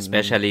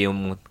 Especially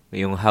yung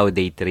how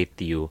they treat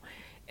you.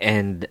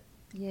 And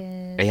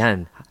Yes. ayan,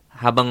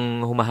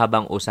 habang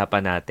humahabang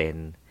usapan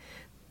natin,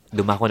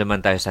 dumako naman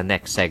tayo sa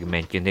next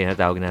segment, yung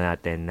tinatawag na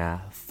natin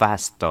na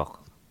Fast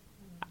Talk.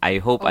 I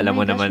hope alam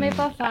mo naman. May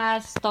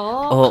pa-fast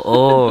talk.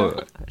 Oo.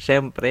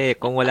 Syempre,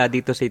 kung wala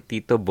dito si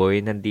Tito Boy,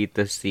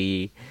 nandito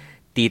si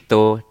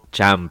Tito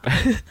Champ.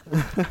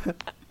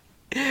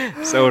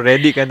 So,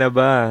 ready ka na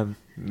ba,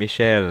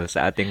 Michelle,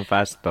 sa ating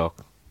Fast Talk?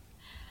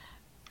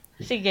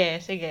 Sige,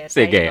 try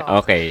Sige,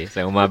 ko. okay.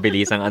 So,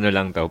 mabilis ang ano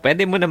lang to.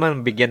 Pwede mo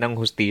naman bigyan ng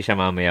hustisya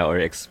mamaya or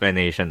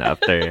explanation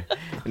after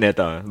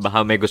nito.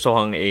 Baka may gusto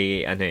kang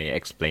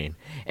explain.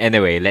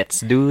 Anyway,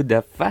 let's do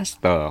the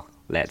fast talk.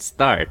 Let's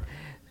start.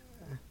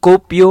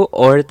 Kopyo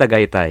or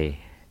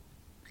Tagaytay?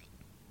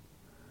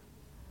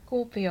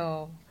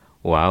 Kupyo.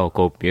 Wow,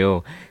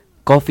 kopyo.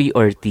 Coffee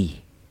or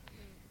tea?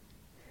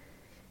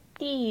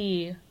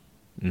 Tea.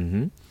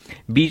 Mhm.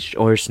 Beach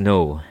or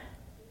snow?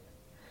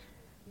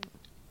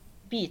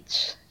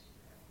 Beach.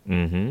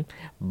 Mhm.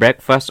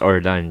 Breakfast or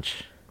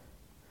lunch?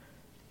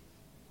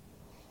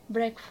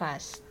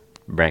 Breakfast.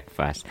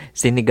 Breakfast.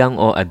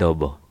 Sinigang o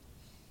adobo?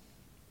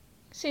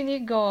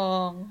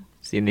 Sinigang.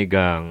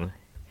 Sinigang.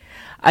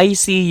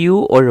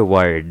 ICU or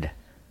ward?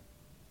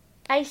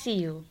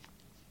 ICU.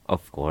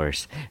 Of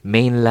course.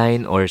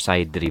 Mainline or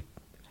side trip?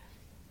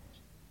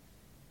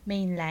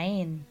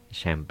 Mainline.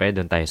 Siyempre,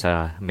 doon tayo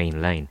sa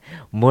mainline.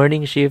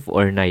 Morning shift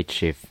or night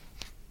shift?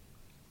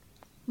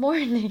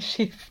 Morning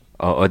shift.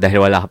 Oo, dahil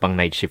wala ka pang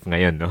night shift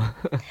ngayon, no?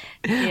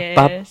 Yes.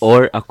 Pop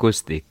or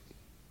acoustic?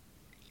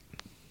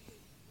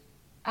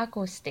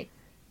 Acoustic.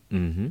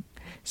 Mhm.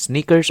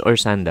 Sneakers or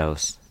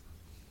sandals?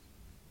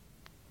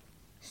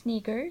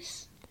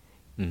 Sneakers.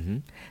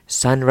 Mhm.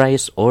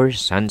 Sunrise or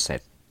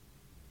sunset?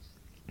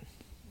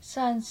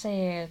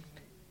 Sunset.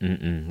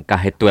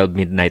 Kahit 12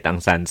 midnight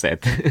ang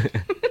sunset.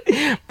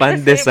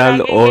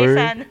 Pandesal Kasi laging may or...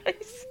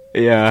 sunrise.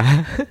 Yeah.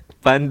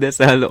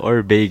 Pandesal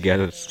or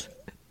bagels?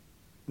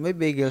 May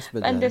bagels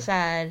ba dyan?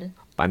 Pandesal.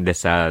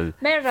 Pandesal.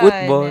 Meron,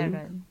 Football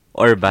meron.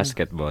 or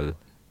basketball?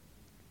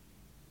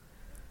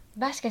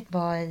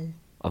 Basketball.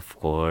 Of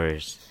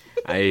course.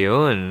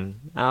 Ayun.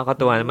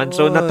 Nakakatuwa naman.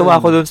 So, natuwa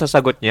ko dun sa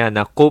sagot niya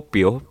na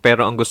kopyo,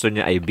 pero ang gusto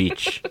niya ay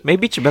beach. May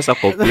beach ba sa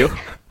kopyo?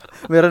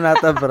 Meron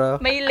nata, bro.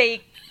 May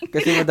lake.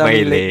 Kasi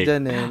madaming lake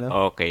dyan eh.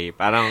 No? Okay.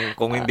 Parang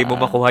kung hindi mo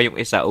makuha yung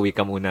isa, uwi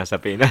ka muna sa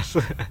Pinas.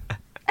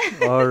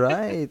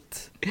 Alright.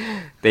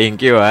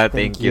 Thank you, ha.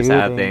 Thank you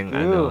sa Thank ating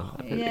you.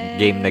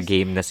 Yes.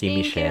 game na si Thank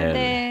Michelle.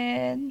 you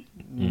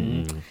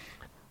din.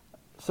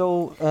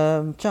 So,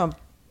 Champ,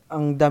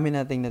 ang dami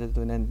nating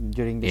natutunan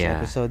during this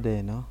Yeah. episode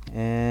eh, no?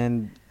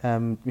 And,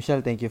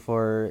 Michelle, thank you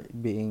for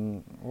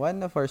being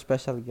one of our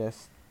special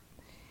guests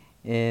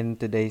in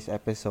today's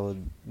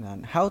episode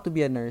on how to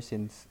be a nurse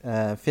in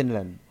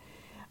Finland.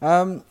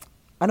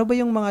 Ano ba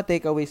yung mga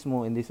takeaways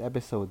mo in this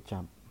episode,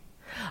 Champ?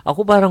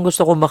 Ako parang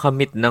gusto ko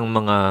makamit ng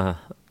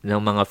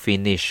mga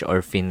Finnish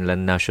or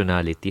Finland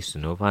nationalities,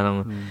 no?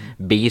 Parang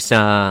based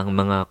sa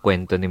mga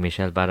kwento ni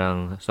Michelle,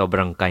 parang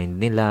sobrang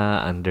kind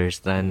nila,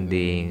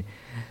 understanding.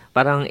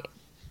 Parang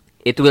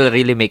it will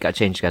really make a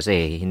change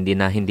kasi hindi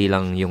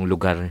lang yung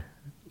lugar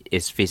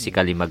is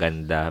physically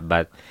maganda,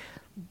 but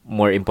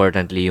more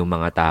importantly yung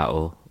mga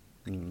tao.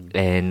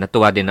 And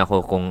natuwa din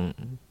ako kung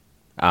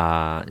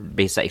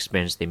based sa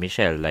experience ni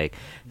Michelle, like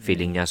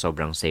feeling niya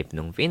sobrang safe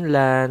nung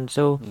Finland.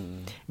 So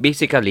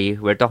basically,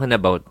 we're talking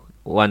about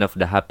one of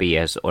the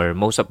happiest, or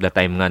most of the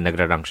time nga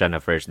nagra-rank siya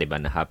na first, 'di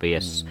ba, na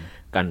happiest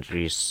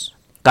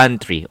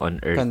country on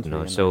earth,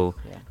 no? So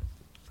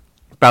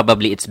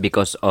probably it's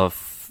because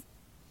of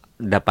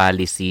the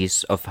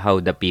policies of how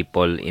the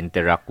people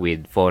interact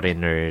with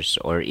foreigners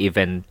or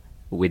even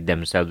with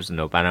themselves,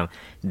 no? Parang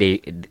they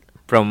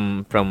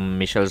from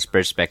Michelle's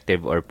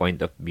perspective or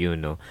point of view,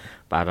 no?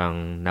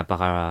 Parang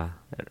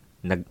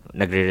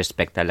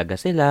nagre-respect talaga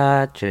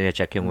sila,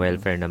 check yung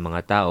welfare ng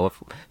mga tao.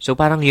 So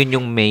parang yun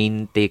yung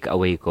main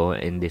takeaway ko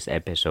in this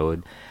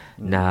episode,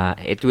 na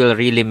it will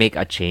really make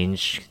a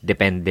change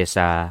depende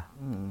sa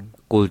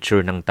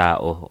culture ng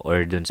tao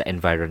or dun sa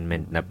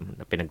environment na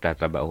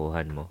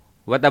pinagtatrabahuhan mo.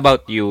 What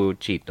about you,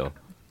 Chito?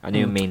 Ano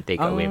yung main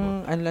takeaway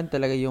mo? Ano lang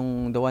talaga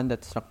yung the one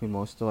that struck me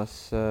most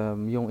was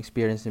yung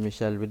experience ni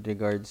Michelle with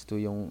regards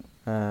to yung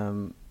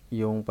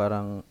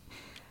parang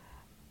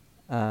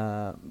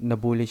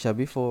nabully siya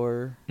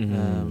before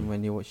when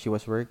she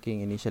was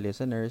working initially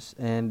as a nurse,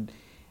 and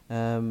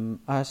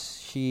as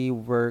she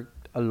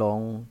worked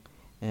along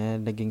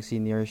and naging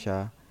senior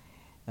siya,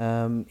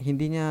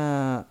 hindi niya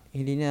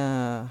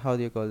how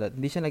do you call that,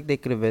 hindi siya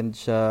nag-take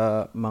revenge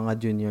sa mga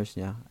juniors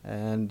niya,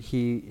 and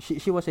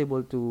she was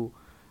able to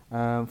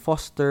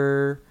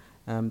foster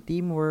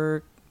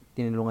teamwork,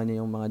 tinulungan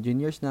niya yung mga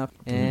juniors na,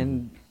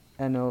 and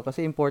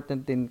kasi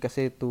important din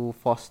kasi to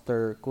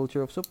foster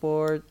culture of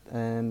support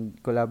and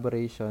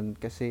collaboration,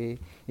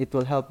 kasi it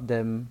will help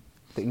them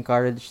to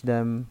encourage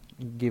them,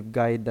 give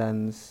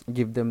guidance,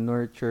 give them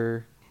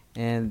nurture,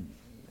 and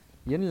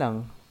yun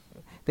lang.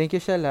 Thank you,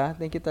 Shella.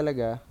 Thank you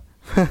talaga.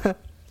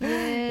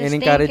 Yes,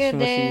 in-encourage thank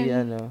you mo si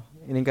din.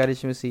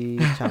 in-encourage mo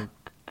si Champ.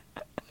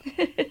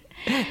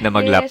 Na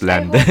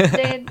mag-Lapland. Yes, I hope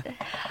din.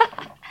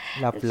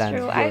 Lapland.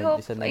 True. I Yun,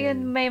 hope isa na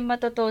yun may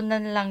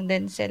matutunan lang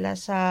din sila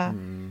sa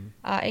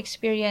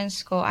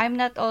experience ko. I'm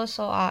not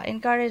also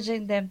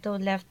encouraging them to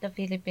left the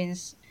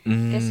Philippines.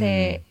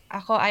 Kasi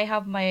ako, I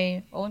have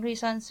my own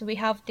reasons. We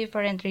have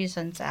different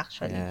reasons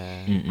actually.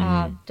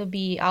 To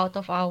be out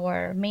of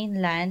our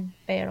mainland.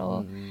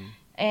 Pero,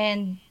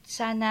 and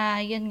sana,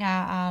 yun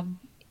nga,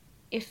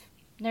 if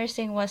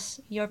nursing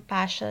was your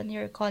passion,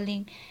 your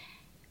calling,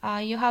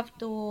 you have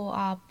to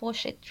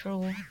push it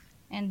through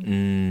and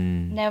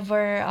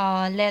never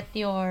let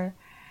your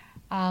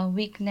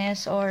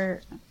weakness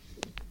or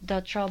the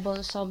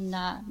troublesome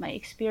na may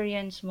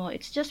experience mo.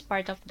 It's just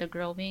part of the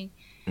growing.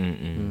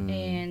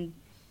 And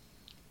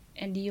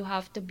you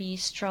have to be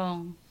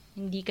strong.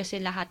 Hindi kasi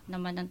lahat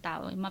naman ng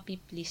tao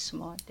mapiplease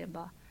mo, 'di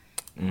ba?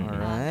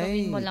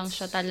 Gawin mo lang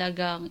siya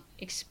talagang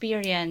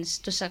experience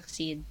to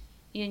succeed.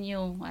 Yun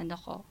yung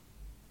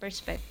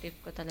perspective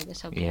ko talaga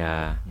sa buhay.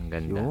 Yeah, ang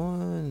ganda.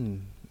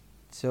 Yun.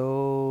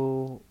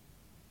 So,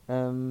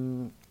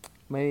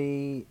 may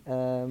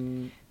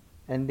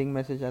ending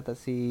message ata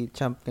si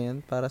Champ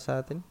ngayon para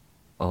sa atin?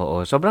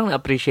 Oo, sobrang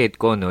appreciate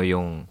ko no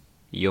yung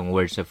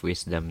words of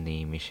wisdom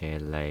ni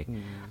Michelle, like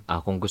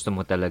kung gusto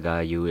mo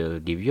talaga, you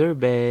will give your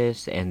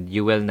best and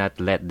you will not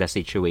let the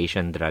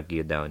situation drag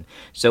you down.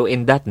 So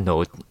in that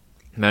note,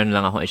 meron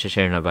lang akong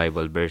i-share na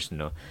Bible verse,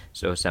 no?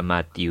 So sa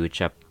Matthew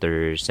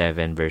chapter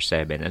 7 verse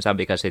 7, ang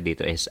sabi kasi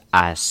dito is,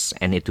 ask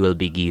and it will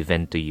be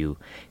given to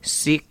you,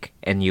 seek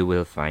and you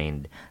will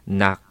find,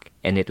 knock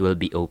and it will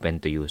be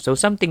open to you. So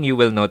something you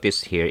will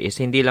notice here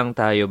is hindi lang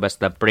tayo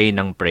basta pray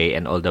ng pray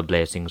and all the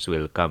blessings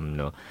will come,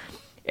 no?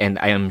 And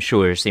I am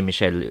sure si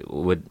Michelle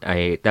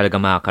ay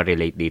talaga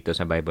makaka-relate dito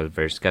sa Bible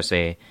verse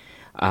kasi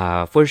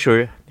for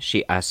sure,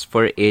 she asked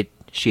for it,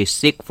 she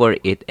seek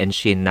for it, and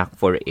she knock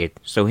for it.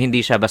 So,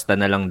 hindi siya basta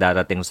na lang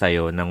darating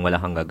sa'yo nang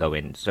wala kang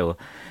gagawin. So,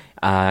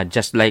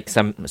 just like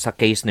sa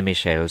case ni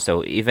Michelle,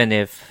 so even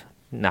if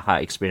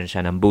naka-experience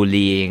siya ng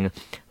bullying,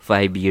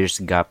 5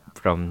 years gap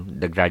from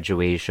the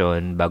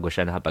graduation bago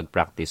siya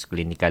nakapag-practice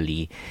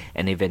clinically,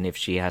 and even if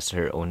she has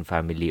her own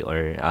family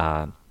or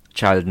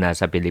child na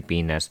sa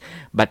Pilipinas,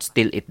 but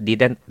still it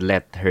didn't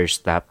let her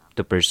stop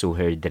to pursue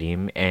her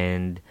dream.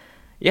 And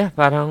yeah,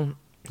 parang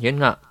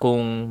yun nga,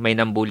 kung may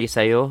nambuli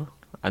sa'yo,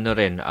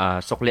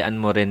 suklian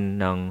mo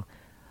rin ng,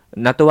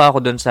 natuwa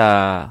ako dun sa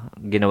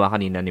ginawa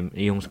kanina,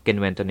 yung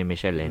kinwento ni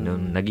Michelle,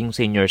 nung naging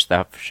senior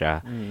staff siya,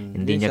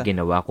 hindi niya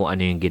ginawa kung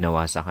ano yung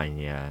ginawa sa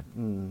kanya.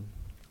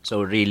 So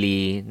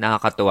really,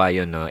 nakakatuwa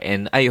yun, no?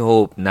 And I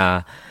hope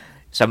na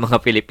sa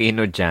mga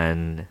Pilipino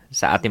dyan,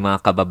 sa ating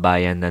mga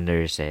kababayan na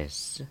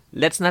nurses,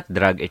 let's not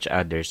drag each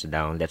others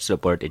down. Let's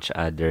support each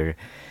other.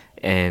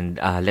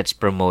 And let's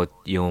promote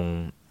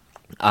yung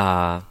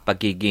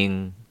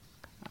pagiging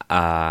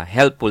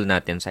helpful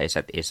natin sa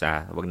isa't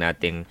isa. Huwag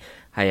nating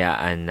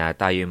hayaan na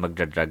tayo yung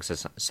magdradrag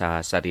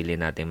sa sarili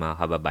nating mga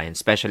kababayan,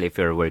 especially if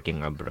you're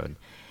working abroad.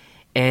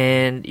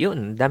 And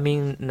yun,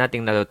 daming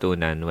nating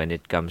natutunan when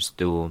it comes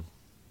to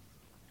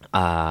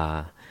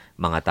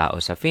mga tao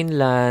sa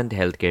Finland,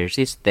 healthcare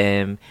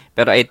system.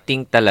 Pero I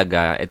think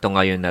talaga, ito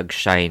ngayon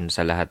nag-shine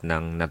sa lahat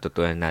ng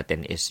natutunan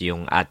natin is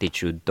yung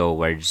attitude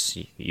towards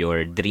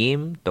your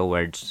dream,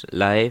 towards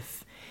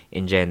life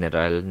in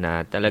general,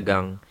 na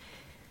talagang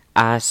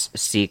ask,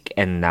 seek,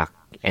 and knock,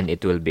 and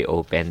it will be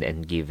opened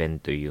and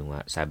given to you,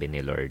 nga, sabi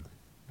ni Lord.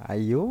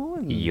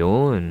 Ayun.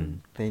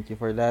 Yun. Thank you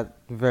for that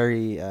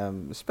very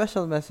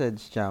special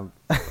message, Champ.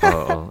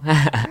 Oo.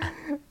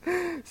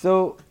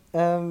 So,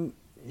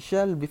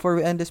 Shell, before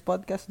we end this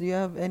podcast, do you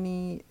have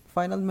any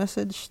final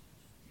message?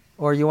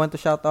 Or you want to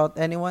shout out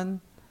anyone?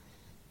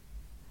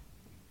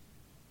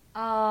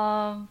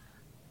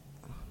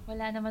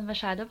 Wala naman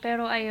masyado,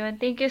 pero ayun,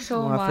 thank you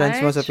so Mga much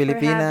friends mo sa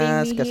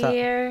Pilipinas, for having me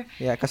here.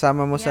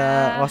 Kasama mo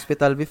sa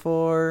hospital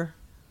before.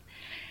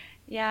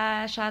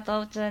 Yeah, shout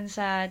out dyan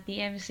sa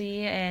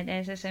TMC and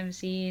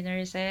SSMC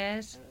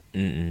nurses.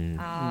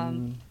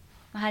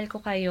 Mahal ko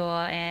kayo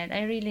and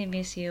I really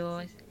miss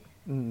you.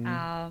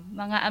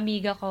 Mga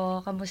amiga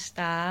ko,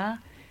 kamusta?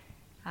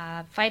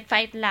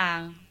 Fight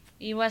lang.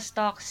 Iwas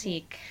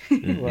toxic.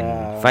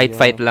 Wow,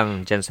 Fight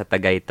lang dyan sa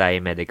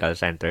Tagaytay Medical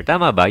Center.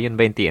 Tama ba? Yun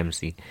ba yung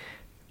TMC?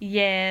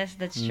 Yes,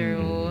 that's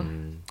true.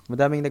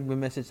 Madaming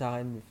nagme-message sa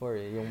akin before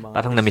yung mga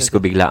Parang na-miss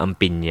ko bigla ang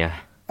pinya.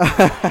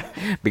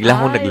 Bigla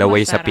akong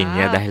naglaway sa masarap.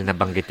 pinya dahil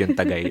nabanggit yung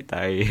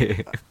Tagaytay.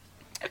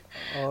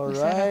 Masarap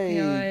Alright.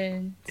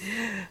 yun.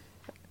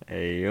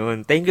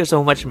 Ayun. Thank you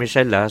so much,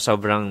 Michelle.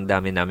 Sobrang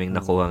dami naming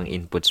nakuhang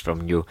inputs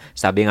from you.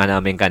 Sabi nga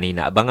namin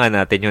kanina, abangan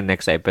natin yung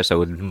next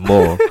episode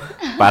mo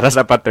para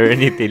sa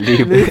paternity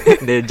leave.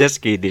 Hindi,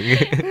 just kidding.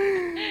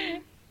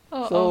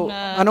 So,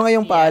 ano nga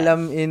yung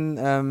paalam in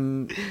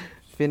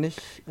Finnish?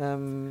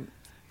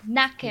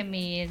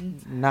 Nakemin.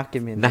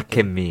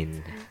 Nakemin.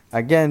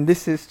 Again,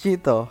 this is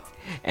Chito.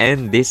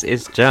 And this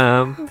is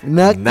Jam.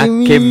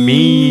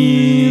 Nakemin.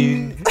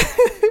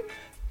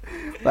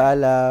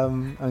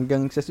 Paalam.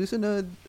 Hanggang sa susunod.